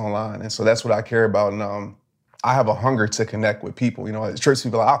person that's online. And so that's what I care about. And I have a hunger to connect with people. You know, at church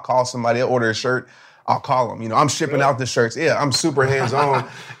people, I'll call somebody, they'll order a shirt, I'll call them. You know, I'm shipping out the shirts. Yeah, I'm super hands-on.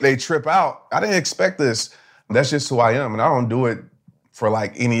 They trip out. I didn't expect this. That's just who I am. And I don't do it for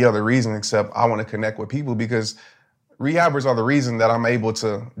like any other reason except I want to connect with people because rehabbers are the reason that I'm able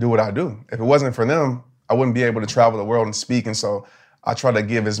to do what I do. If it wasn't for them, I wouldn't be able to travel the world and speak. And so I try to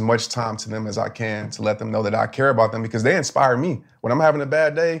give as much time to them as I can to let them know that I care about them because they inspire me. When I'm having a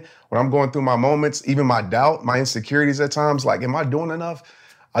bad day, when I'm going through my moments, even my doubt, my insecurities at times, like, am I doing enough?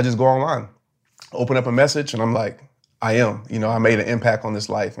 I just go online. open up a message and I'm like, I made an impact on this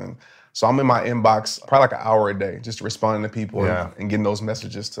life. And so I'm in my inbox probably like an hour a day, just responding to people and getting those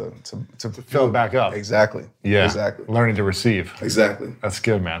messages to fill it back up. Exactly. Yeah. Exactly. Learning to receive. Exactly. That's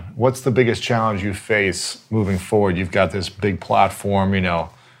good, man. What's the biggest challenge you face moving forward? You've got this big platform, I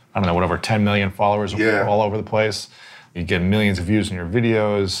don't know, whatever, 10 million followers all over the place. You get millions of views in your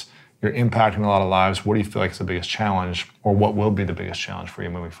videos. You're impacting a lot of lives. What do you feel like is the biggest challenge, or what will be the biggest challenge for you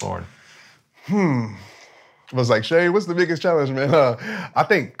moving forward? I was like, Shay, what's the biggest challenge, man? I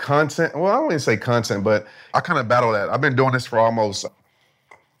think content. Well, I don't even say content, but I kind of battle that. I've been doing this for almost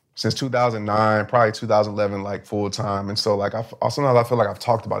since 2009, probably 2011, like full time. And so, like, sometimes I feel like I've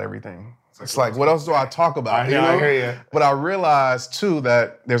talked about everything. It's like, what else do I talk about? I hear you. But I realized too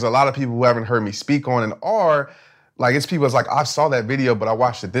that there's a lot of people who haven't heard me speak on it, or like it's people that's like, I saw that video, but I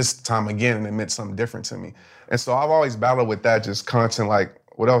watched it this time again and it meant something different to me. And so I've always battled with that, just content, like,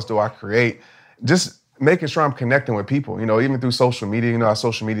 what else do I create? Just making sure I'm connecting with people, even through social media. How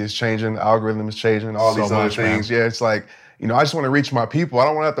social media is changing, the algorithm is changing, all these other things. Man. Yeah, it's like, I just want to reach my people. I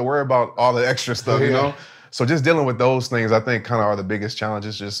don't want to have to worry about all the extra stuff, you know? So just dealing with those things, I think, kind of are the biggest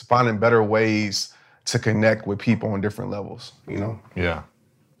challenges, just finding better ways to connect with people on different levels, Yeah.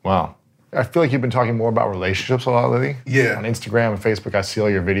 Wow. I feel like you've been talking more about relationships a lot lately. Yeah. On Instagram and Facebook, I see all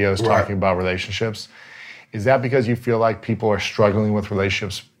your videos talking about relationships. Is that because you feel like people are struggling with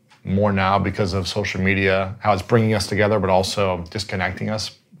relationships more now because of social media, how it's bringing us together, but also disconnecting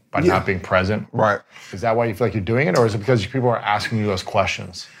us by not being present? Right. Is that why you feel like you're doing it, or is it because people are asking you those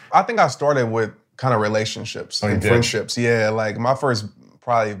questions? I think I started with kind of relationships and friendships. Yeah, like my first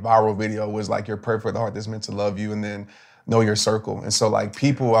probably viral video was like, you're perfect with a heart that's meant to love you, and then know your circle. And so like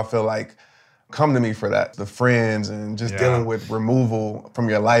people, I feel like, come to me for that. The friends and just dealing with removal from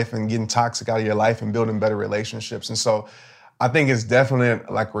your life and getting toxic out of your life and building better relationships. And so I think it's definitely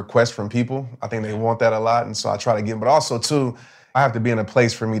like requests from people. I think they want that a lot. And so I try to get them. But also too, I have to be in a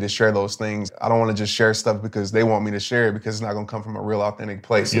place for me to share those things. I don't want to just share stuff because they want me to share it, because it's not going to come from a real authentic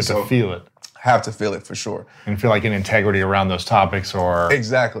place. You have to feel it. Have to feel it for sure. And feel like an integrity around those topics or...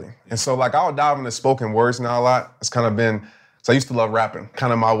 Exactly. And so like I'll dive into spoken words now a lot. It's kind of been, so I used to love rapping,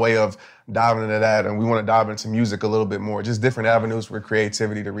 kind of my way of diving into that. And we want to dive into music a little bit more, just different avenues for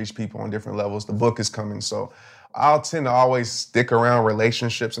creativity to reach people on different levels. The book is coming, so I'll tend to always stick around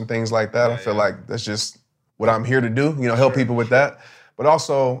relationships and things like that. I feel like that's just what I'm here to do, help people with that. But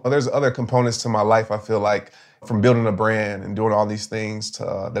also there's other components to my life, I feel like, from building a brand and doing all these things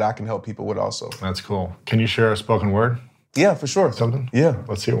that I can help people with also. That's cool. Can you share a spoken word? Yeah, for sure. Something? Yeah.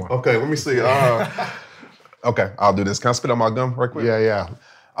 Let's hear one. Okay, let me see. Okay, I'll do this. Can I spit on my gum right quick? Yeah.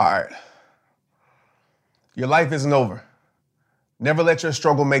 All right. Your life isn't over. Never let your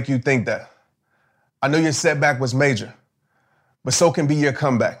struggle make you think that. I know your setback was major, but so can be your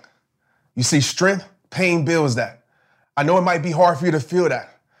comeback. You see, strength, pain builds that. I know it might be hard for you to feel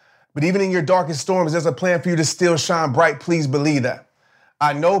that, but even in your darkest storms, there's a plan for you to still shine bright. Please believe that.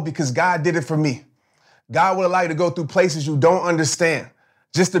 I know because God did it for me. God will allow you to go through places you don't understand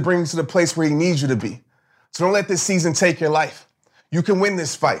just to bring you to the place where he needs you to be. So don't let this season take your life. You can win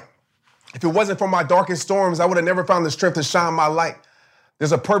this fight. If it wasn't for my darkest storms, I would have never found the strength to shine my light.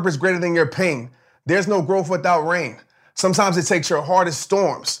 There's a purpose greater than your pain. There's no growth without rain. Sometimes it takes your hardest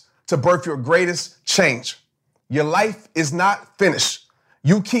storms to birth your greatest change. Your life is not finished.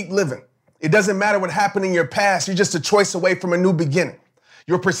 You keep living. It doesn't matter what happened in your past. You're just a choice away from a new beginning.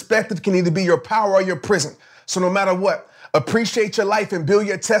 Your perspective can either be your power or your prison. So no matter what, appreciate your life and build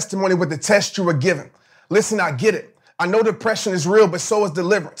your testimony with the test you were given. Listen, I get it. I know depression is real, but so is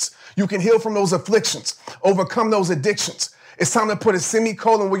deliverance. You can heal from those afflictions, overcome those addictions. It's time to put a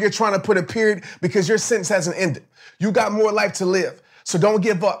semicolon where you're trying to put a period because your sentence hasn't ended. You got more life to live, so don't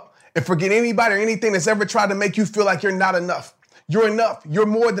give up. And forget anybody or anything that's ever tried to make you feel like you're not enough. You're enough. You're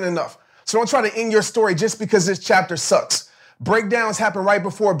more than enough. So don't try to end your story just because this chapter sucks. Breakdowns happen right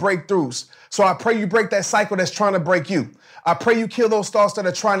before breakthroughs. So I pray you break that cycle that's trying to break you. I pray you kill those thoughts that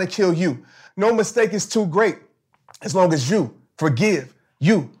are trying to kill you. No mistake is too great as long as you forgive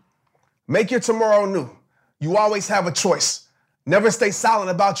you. Make your tomorrow new. You always have a choice. Never stay silent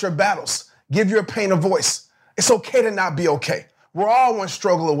about your battles. Give your pain a voice. It's okay to not be okay. We're all one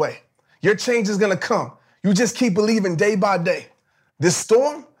struggle away. Your change is going to come. You just keep believing day by day. This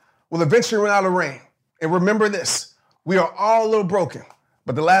storm will eventually run out of rain. And remember this, we are all a little broken.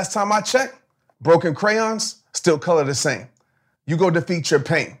 But the last time I checked, broken crayons still color the same. You go defeat your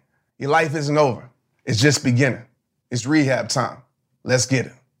pain. Your life isn't over. It's just beginning. It's rehab time. Let's get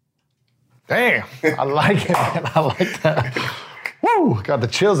it. Damn, I like it, man. I like that. Woo, got the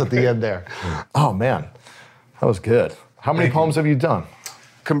chills at the end there. Oh, man, that was good. How many poems have you done?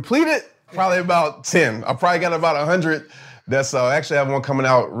 Completed Probably about 10. I probably got about 100. That's actually I have one coming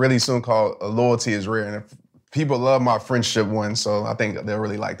out really soon called Loyalty is Rare. And if people love my friendship one, so I think they'll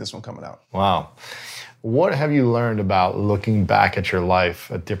really like this one coming out. Wow. What have you learned about looking back at your life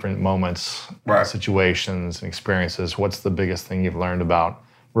at different moments, situations, and experiences? What's the biggest thing you've learned about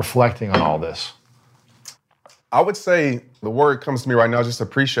reflecting on all this? I would say the word comes to me right now, just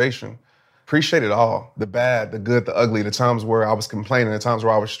appreciation. Appreciate it all. The bad, the good, the ugly, the times where I was complaining, the times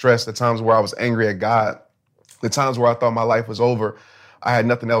where I was stressed, the times where I was angry at God, the times where I thought my life was over. I had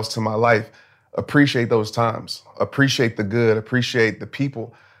nothing else to my life. Appreciate those times. Appreciate the good. Appreciate the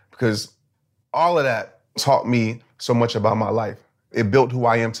people. Because all of that taught me so much about my life. It built who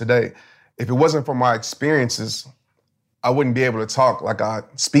I am today. If it wasn't for my experiences, I wouldn't be able to talk like I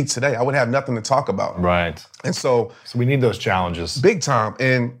speak today. I would have nothing to talk about. Right. And so we need those challenges. Big time.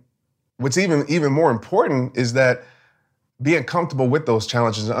 And what's even more important is that being comfortable with those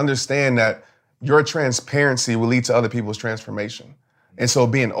challenges and understand that your transparency will lead to other people's transformation. And so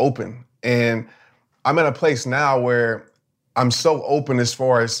being open. And I'm at a place now where I'm so open as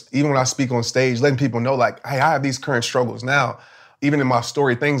far as even when I speak on stage, letting people know like, hey, I have these current struggles now. Even in my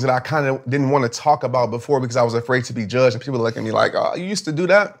story, things that I kind of didn't want to talk about before because I was afraid to be judged. And people look at me like, oh, you used to do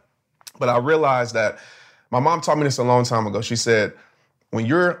that? But I realized that my mom taught me this a long time ago. She said, when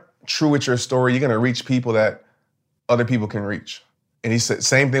you're true with your story, you're going to reach people that other people can reach. And he said,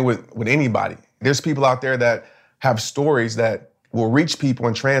 same thing with anybody. There's people out there that have stories that will reach people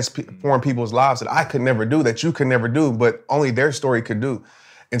and transform people's lives that I could never do, that you could never do, but only their story could do.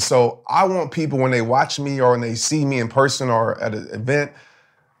 And so I want people when they watch me or when they see me in person or at an event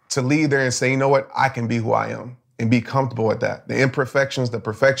to leave there and say, you know what, I can be who I am and be comfortable with that. The imperfections, the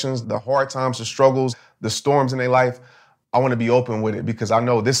perfections, the hard times, the struggles, the storms in their life, I want to be open with it because I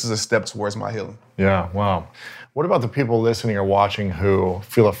know this is a step towards my healing. Yeah, wow. What about the people listening or watching who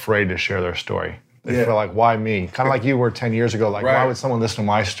feel afraid to share their story? They feel like, why me? Kind of like you were 10 years ago. Like, why would someone listen to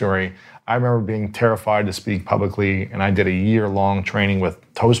my story? I remember being terrified to speak publicly, and I did a year-long training with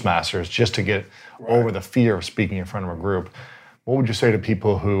Toastmasters just to get over the fear of speaking in front of a group. What would you say to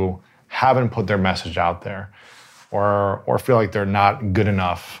people who haven't put their message out there or feel like they're not good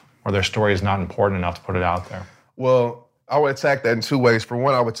enough or their story is not important enough to put it out there? Well, I would attack that in two ways. For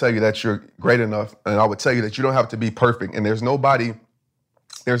one, I would tell you that you're great enough, and I would tell you that you don't have to be perfect, and there's nobody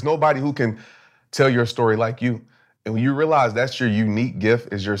who can tell your story like you. And when you realize that's your unique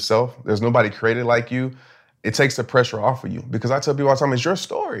gift is yourself, there's nobody created like you, it takes the pressure off of you. Because I tell people all the time, it's your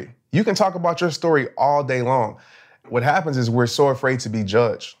story. You can talk about your story all day long. What happens is we're so afraid to be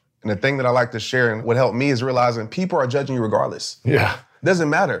judged. And the thing that I like to share and what helped me is realizing people are judging you regardless. Yeah. It doesn't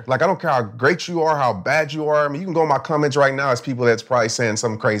matter. Like, I don't care how great you are, how bad you are. I mean, you can go in my comments right now, it's people that's probably saying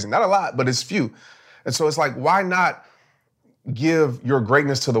something crazy. Not a lot, but it's few. And so it's like, why not give your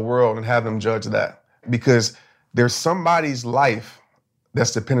greatness to the world and have them judge that? Because there's somebody's life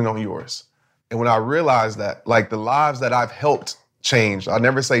that's dependent on yours. And when I realized that, like the lives that I've helped change, I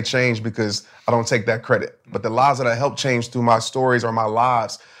never say change because I don't take that credit, but the lives that I helped change through my stories or my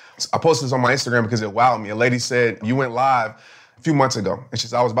lives, I posted this on my Instagram because it wowed me. A lady said, you went live a few months ago. And she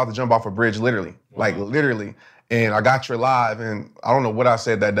said, I was about to jump off a bridge, literally. And I got your live, and I don't know what I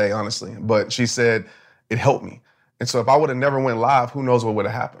said that day, honestly, but she said, it helped me. And so if I would have never went live, who knows what would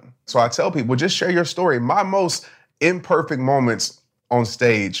have happened? So I tell people, just share your story. My most imperfect moments on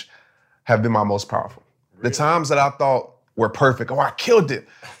stage have been my most powerful. Really? The times that I thought were perfect, I killed it.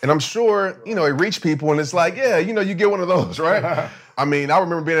 And I'm sure, it reached people and it's like, yeah, you get one of those, right? I mean, I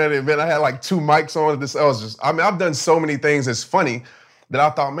remember being at an event, I had like 2 mics on. I've done so many things that's funny that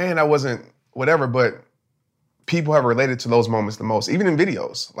I thought, man, that wasn't whatever, but people have related to those moments the most, even in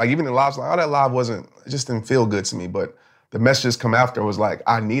videos. Like even in lives, like, that live it just didn't feel good to me, but the messages come after was like,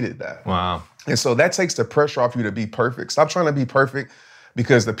 I needed that. Wow. And so that takes the pressure off you to be perfect. Stop trying to be perfect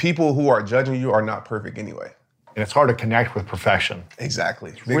because the people who are judging you are not perfect anyway. And it's hard to connect with perfection.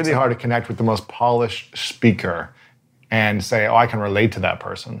 Exactly. It's really hard to connect with the most polished speaker and say, I can relate to that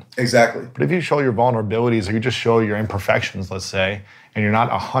person. Exactly. But if you show your vulnerabilities or you just show your imperfections, let's say, and you're not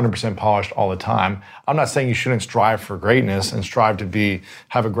 100% polished all the time, I'm not saying you shouldn't strive for greatness and strive to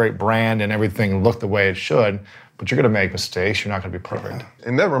have a great brand and everything look the way it should, but you're going to make mistakes. You're not going to be perfect.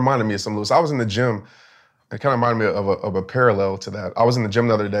 And that reminded me of something, Lewis. I was in the gym. It kind of reminded me of a parallel to that. I was in the gym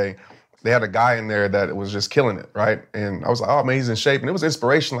the other day. They had a guy in there that was just killing it, right? And I was like, oh, man, he's in shape. And it was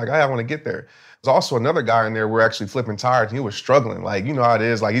inspiration, like, hey, I want to get there. There's also another guy in there, we're actually flipping tires, and he was struggling. Like, you know how it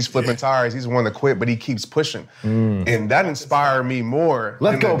is. Like, he's flipping tires. He's wanting to quit, but he keeps pushing. And that inspired me more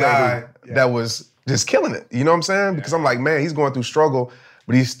than the guy that was just killing it. You know what I'm saying? Because I'm like, man, he's going through struggle,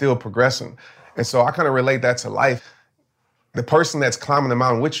 but he's still progressing. And so I kind of relate that to life. the person that's climbing the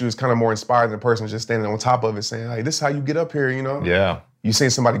mountain with you is kind of more inspired than the person just standing on top of it saying, hey, this is how you get up here, you know? Yeah. You seen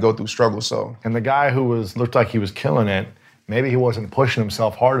somebody go through struggle, so. And the guy who looked like he was killing it, maybe he wasn't pushing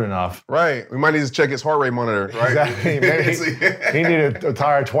himself hard enough. Right. We might need to check his heart rate monitor, right? Exactly. Maybe he needed a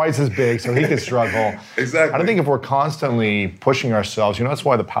tire twice as big so he could struggle. Exactly. I don't think if we're constantly pushing ourselves, that's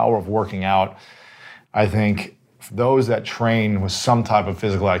why the power of working out, I think those that train with some type of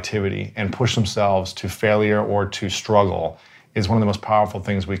physical activity and push themselves to failure or to struggle is one of the most powerful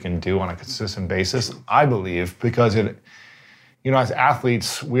things we can do on a consistent basis, I believe, because as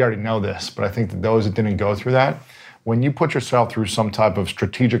athletes, we already know this, but I think that those that didn't go through that, when you put yourself through some type of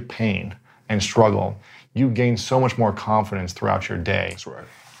strategic pain and struggle, you gain so much more confidence throughout your day. That's right.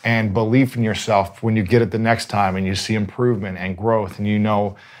 And belief in yourself when you get it the next time and you see improvement and growth and you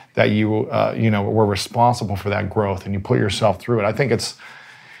know that you were responsible for that growth and you put yourself through it. I think it's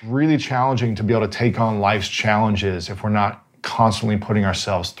really challenging to be able to take on life's challenges if we're not constantly putting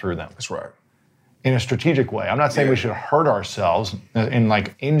ourselves through them. That's right. In a strategic way. I'm not saying we should hurt ourselves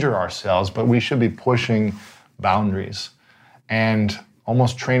and injure ourselves, but we should be pushing boundaries and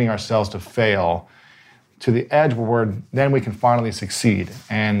almost training ourselves to fail to the edge where then we can finally succeed.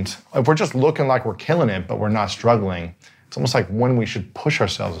 And if we're just looking like we're killing it, but we're not struggling, it's almost like when we should push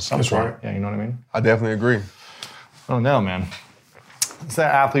ourselves at some point. Right. Yeah, you know what I mean? I definitely agree. I don't know, man. It's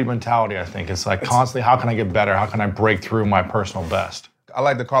that athlete mentality, I think. It's like constantly, how can I get better? How can I break through my personal best? I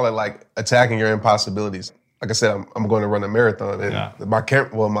like to call it like attacking your impossibilities. Like I said, I'm going to run a marathon, and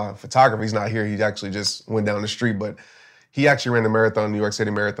my photographer's not here. He actually just went down the street, but he actually ran the marathon, New York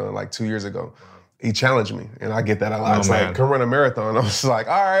City Marathon, like 2 years ago. He challenged me, and I get that a lot. It's like, come run a marathon. I was like,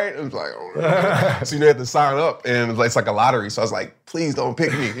 all right. It was like, oh. So you have to sign up, and it's like a lottery. So I was like, please don't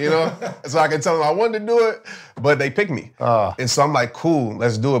pick me, So I can tell them I wanted to do it, but they picked me. And so I'm like, cool,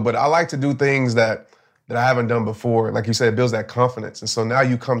 let's do it. But I like to do things that I haven't done before. Like you said, it builds that confidence. And so now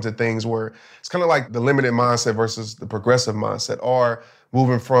you come to things where it's kind of like the limited mindset versus the progressive mindset, or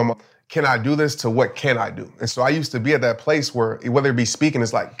moving from can I do this to what can I do? And so I used to be at that place where whether it be speaking,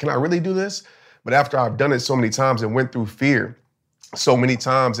 it's like, can I really do this? But after I've done it so many times and went through fear so many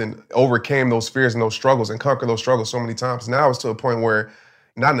times and overcame those fears and those struggles and conquered those struggles so many times, now it's to a point where,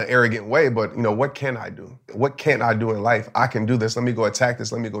 not in an arrogant way, but what can I do? What can't I do in life? I can do this. Let me go attack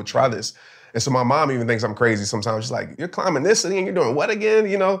this. Let me go try this. And so my mom even thinks I'm crazy sometimes. She's like, you're climbing this again, you're doing what again,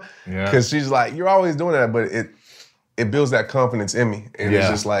 Because she's like, you're always doing that, but it builds that confidence in me. And it's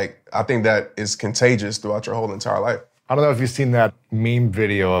just like, I think that is contagious throughout your whole entire life. I don't know if you've seen that meme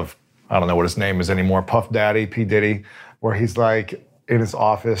video of, I don't know what his name is anymore, Puff Daddy, P. Diddy, where he's like in his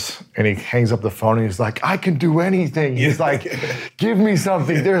office and he hangs up the phone and he's like, I can do anything. He's like, give me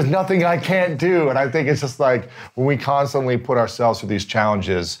something. There's nothing I can't do. And I think it's just like when we constantly put ourselves through these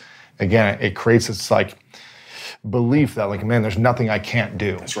challenges, again, it creates this like belief that like, man, there's nothing I can't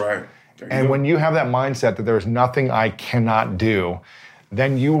do. That's right. And when you have that mindset that there's nothing I cannot do,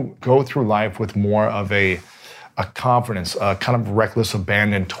 then you go through life with more of a confidence, a kind of reckless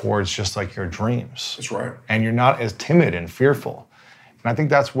abandon towards just like your dreams. That's right. And you're not as timid and fearful. And I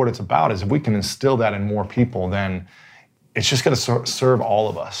think that's what it's about, is if we can instill that in more people, then it's just going to serve all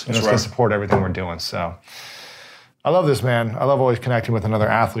of us. And it's going to support everything we're doing. So I love this, man. I love always connecting with another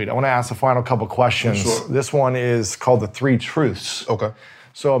athlete. I want to ask the final couple questions. Sure. This one is called the 3 truths. Okay.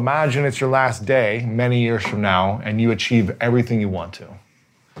 So imagine it's your last day many years from now and you achieve everything you want to.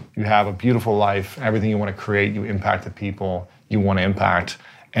 You have a beautiful life, everything you want to create, you impact the people you want to impact,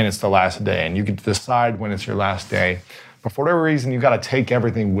 and it's the last day. And you get to decide when it's your last day. But for whatever reason, you got to take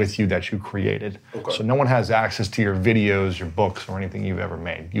everything with you that you created. Okay. So no one has access to your videos, your books, or anything you've ever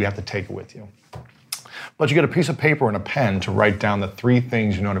made. You have to take it with you. But you get a piece of paper and a pen to write down the 3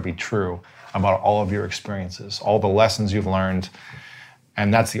 things you know to be true about all of your experiences, all the lessons you've learned,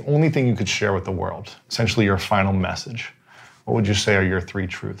 and that's the only thing you could share with the world, essentially your final message. What would you say are your 3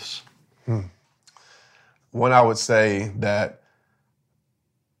 truths? One, I would say that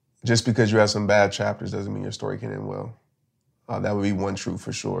just because you have some bad chapters doesn't mean your story can end well. That would be one truth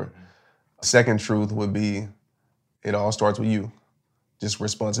for sure. Second truth would be it all starts with you, just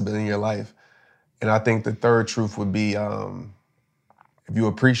responsibility in your life. And I think the third truth would be if you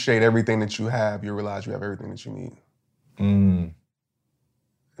appreciate everything that you have, you'll realize you have everything that you need. And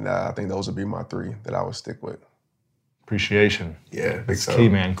I think those would be my 3 that I would stick with. Appreciation. Yeah, it's key,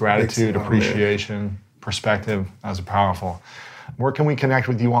 man. Gratitude, appreciation, perspective. That's powerful. Where can we connect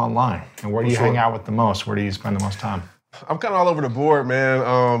with you online? And where do you hang out with the most? Where do you spend the most time? I'm kind of all over the board, man.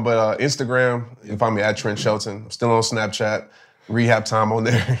 But Instagram, you can find me at Trent Shelton. I'm still on Snapchat. Rehab time on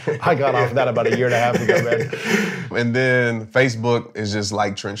there. I got off that about a year and a half ago, man. And then Facebook is just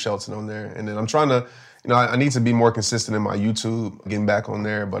like Trent Shelton on there. And then I'm trying to I need to be more consistent in my YouTube, getting back on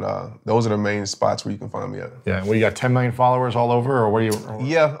there, but those are the main spots where you can find me at. Yeah, well, you got 10 million followers all over, or what are you?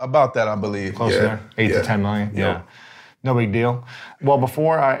 Yeah, about that, I believe. Close there? 8 to 10 million? Yeah. No big deal. Well,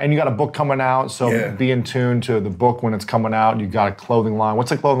 and you got a book coming out, so be in tune to the book when it's coming out. You got a clothing line.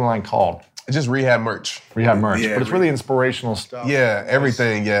 What's the clothing line called? It's just Rehab Merch. Rehab Merch, but it's really inspirational stuff. Yeah,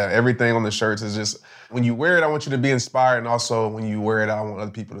 everything. Yeah, everything on the shirts is just, when you wear it, I want you to be inspired, and also when you wear it, I want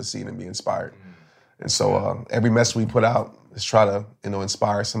other people to see it and be inspired. And so every message we put out is try to,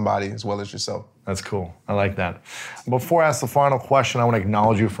 inspire somebody as well as yourself. That's cool. I like that. Before I ask the final question, I want to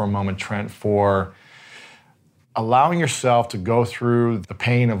acknowledge you for a moment, Trent, for allowing yourself to go through the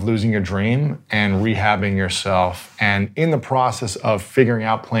pain of losing your dream and rehabbing yourself, and in the process of figuring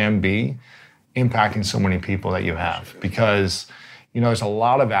out plan B, impacting so many people that you have. Because, there's a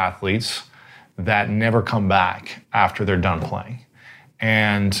lot of athletes that never come back after they're done playing.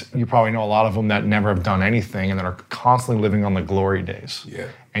 And you probably know a lot of them that never have done anything and that are constantly living on the glory days. Yeah.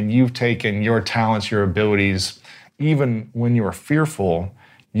 And you've taken your talents, your abilities, even when you were fearful,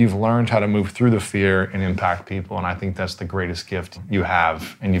 you've learned how to move through the fear and impact people, and I think that's the greatest gift you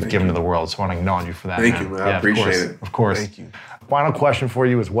have and you've given to the world. So I want to acknowledge you for that. Thank you, man. I appreciate it. Of course. Thank you. Final question for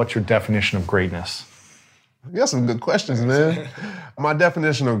you is, what's your definition of greatness? You got some good questions, man. My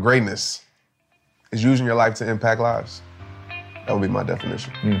definition of greatness is using your life to impact lives. That would be my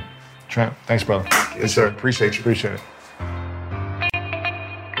definition. Trent, thanks, brother. Yes, sir. Appreciate you. Appreciate it.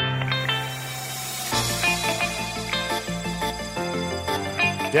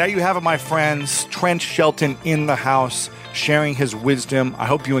 There you have it, my friends. Trent Shelton in the house, sharing his wisdom. I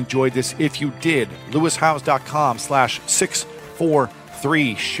hope you enjoyed this. If you did,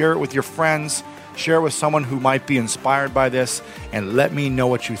 lewishowes.com/643. Share it with your friends. Share it with someone who might be inspired by this. And let me know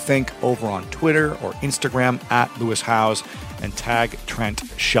what you think over on Twitter or Instagram @LewisHowes, and tag Trent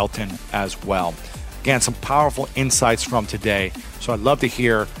Shelton as well. Again, some powerful insights from today. So I'd love to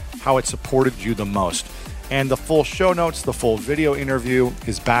hear how it supported you the most. And the full show notes, the full video interview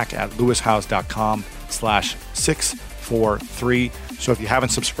is back at lewishowes.com/643. So if you haven't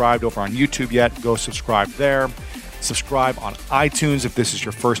subscribed over on YouTube yet, go subscribe there. Subscribe on iTunes if this is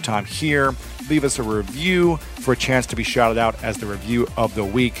your first time here. Leave us a review for a chance to be shouted out as the review of the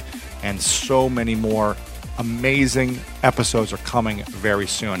week. And so many more amazing episodes are coming very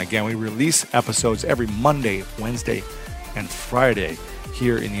soon. Again, we release episodes every Monday, Wednesday, and Friday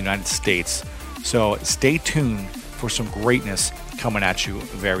here in the United States. So stay tuned for some greatness coming at you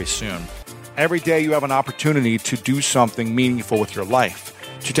very soon. Every day you have an opportunity to do something meaningful with your life,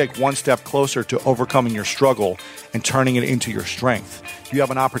 to take one step closer to overcoming your struggle and turning it into your strength. You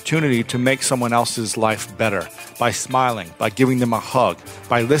have an opportunity to make someone else's life better by smiling, by giving them a hug,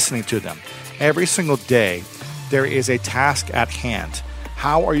 by listening to them. Every single day, there is a task at hand.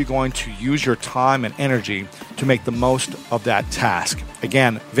 How are you going to use your time and energy to make the most of that task?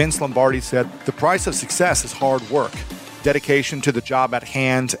 Again, Vince Lombardi said, the price of success is hard work, dedication to the job at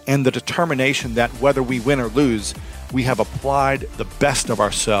hand, and the determination that whether we win or lose, we have applied the best of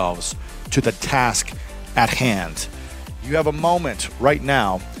ourselves to the task at hand. You have a moment right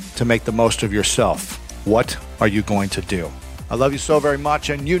now to make the most of yourself. What are you going to do? I love you so very much,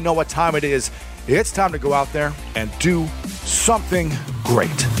 and you know what time it is. It's time to go out there and do something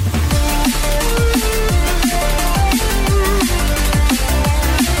great.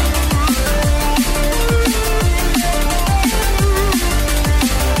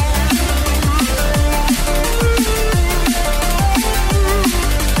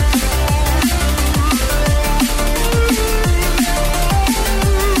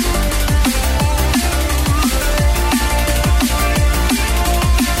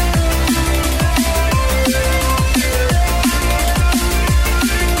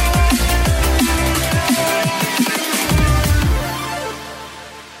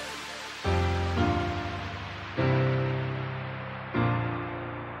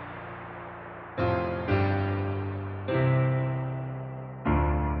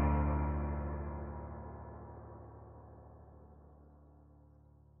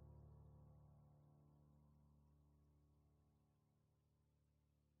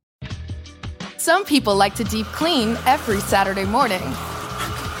 Some people like to deep clean every Saturday morning.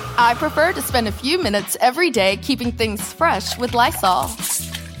 I prefer to spend a few minutes every day keeping things fresh with Lysol.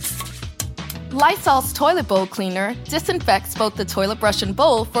 Lysol's toilet bowl cleaner disinfects both the toilet brush and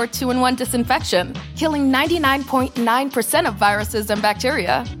bowl for 2-in-1 disinfection, killing 99.9% of viruses and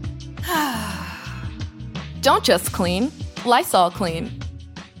bacteria. Don't just clean, Lysol clean.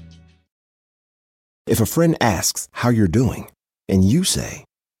 If a friend asks how you're doing, and you say,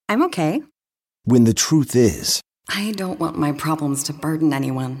 I'm okay. When the truth is, I don't want my problems to burden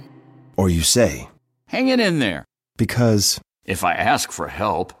anyone. Or you say, hanging in there. Because If I ask for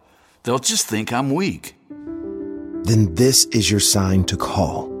help, they'll just think I'm weak. then this is your sign to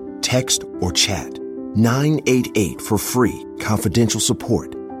call, text, or chat 988 for free, confidential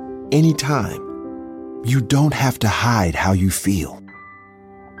support. Anytime. You don't have to hide how you feel.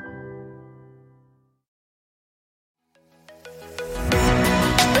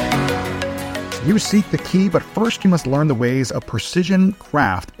 You seek the key, but first you must learn the ways of precision,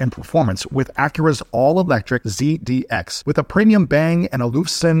 craft, and performance with Acura's all-electric ZDX. With a premium Bang and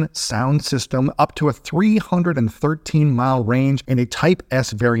Olufsen sound system, up to a 313-mile range, and a Type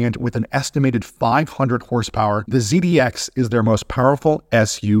S variant with an estimated 500 horsepower, the ZDX is their most powerful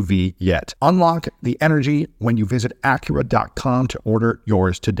SUV yet. Unlock the energy when you visit Acura.com to order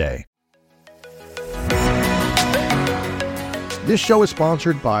yours today. This show is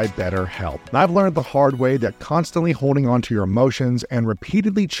sponsored by BetterHelp. And I've learned the hard way that constantly holding on to your emotions and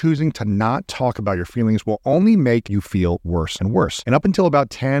repeatedly choosing to not talk about your feelings will only make you feel worse and worse. And up until about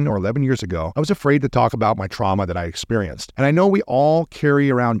 10 or 11 years ago, I was afraid to talk about my trauma that I experienced. And I know we all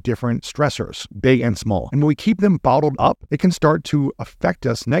carry around different stressors, big and small. And when we keep them bottled up, it can start to affect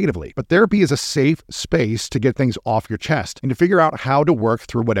us negatively. But therapy is a safe space to get things off your chest and to figure out how to work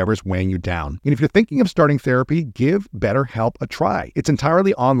through whatever's weighing you down. And if you're thinking of starting therapy, give BetterHelp a try. It's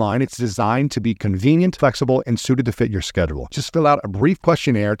entirely online. It's designed to be convenient, flexible, and suited to fit your schedule. Just fill out a brief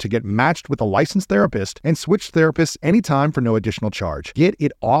questionnaire to get matched with a licensed therapist and switch therapists anytime for no additional charge. Get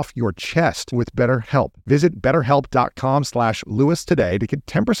it off your chest with BetterHelp. Visit BetterHelp.com/Lewis today to get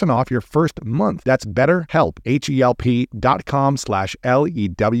 10% off your first month. That's BetterHelp,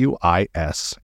 HELP.com/LEWIS.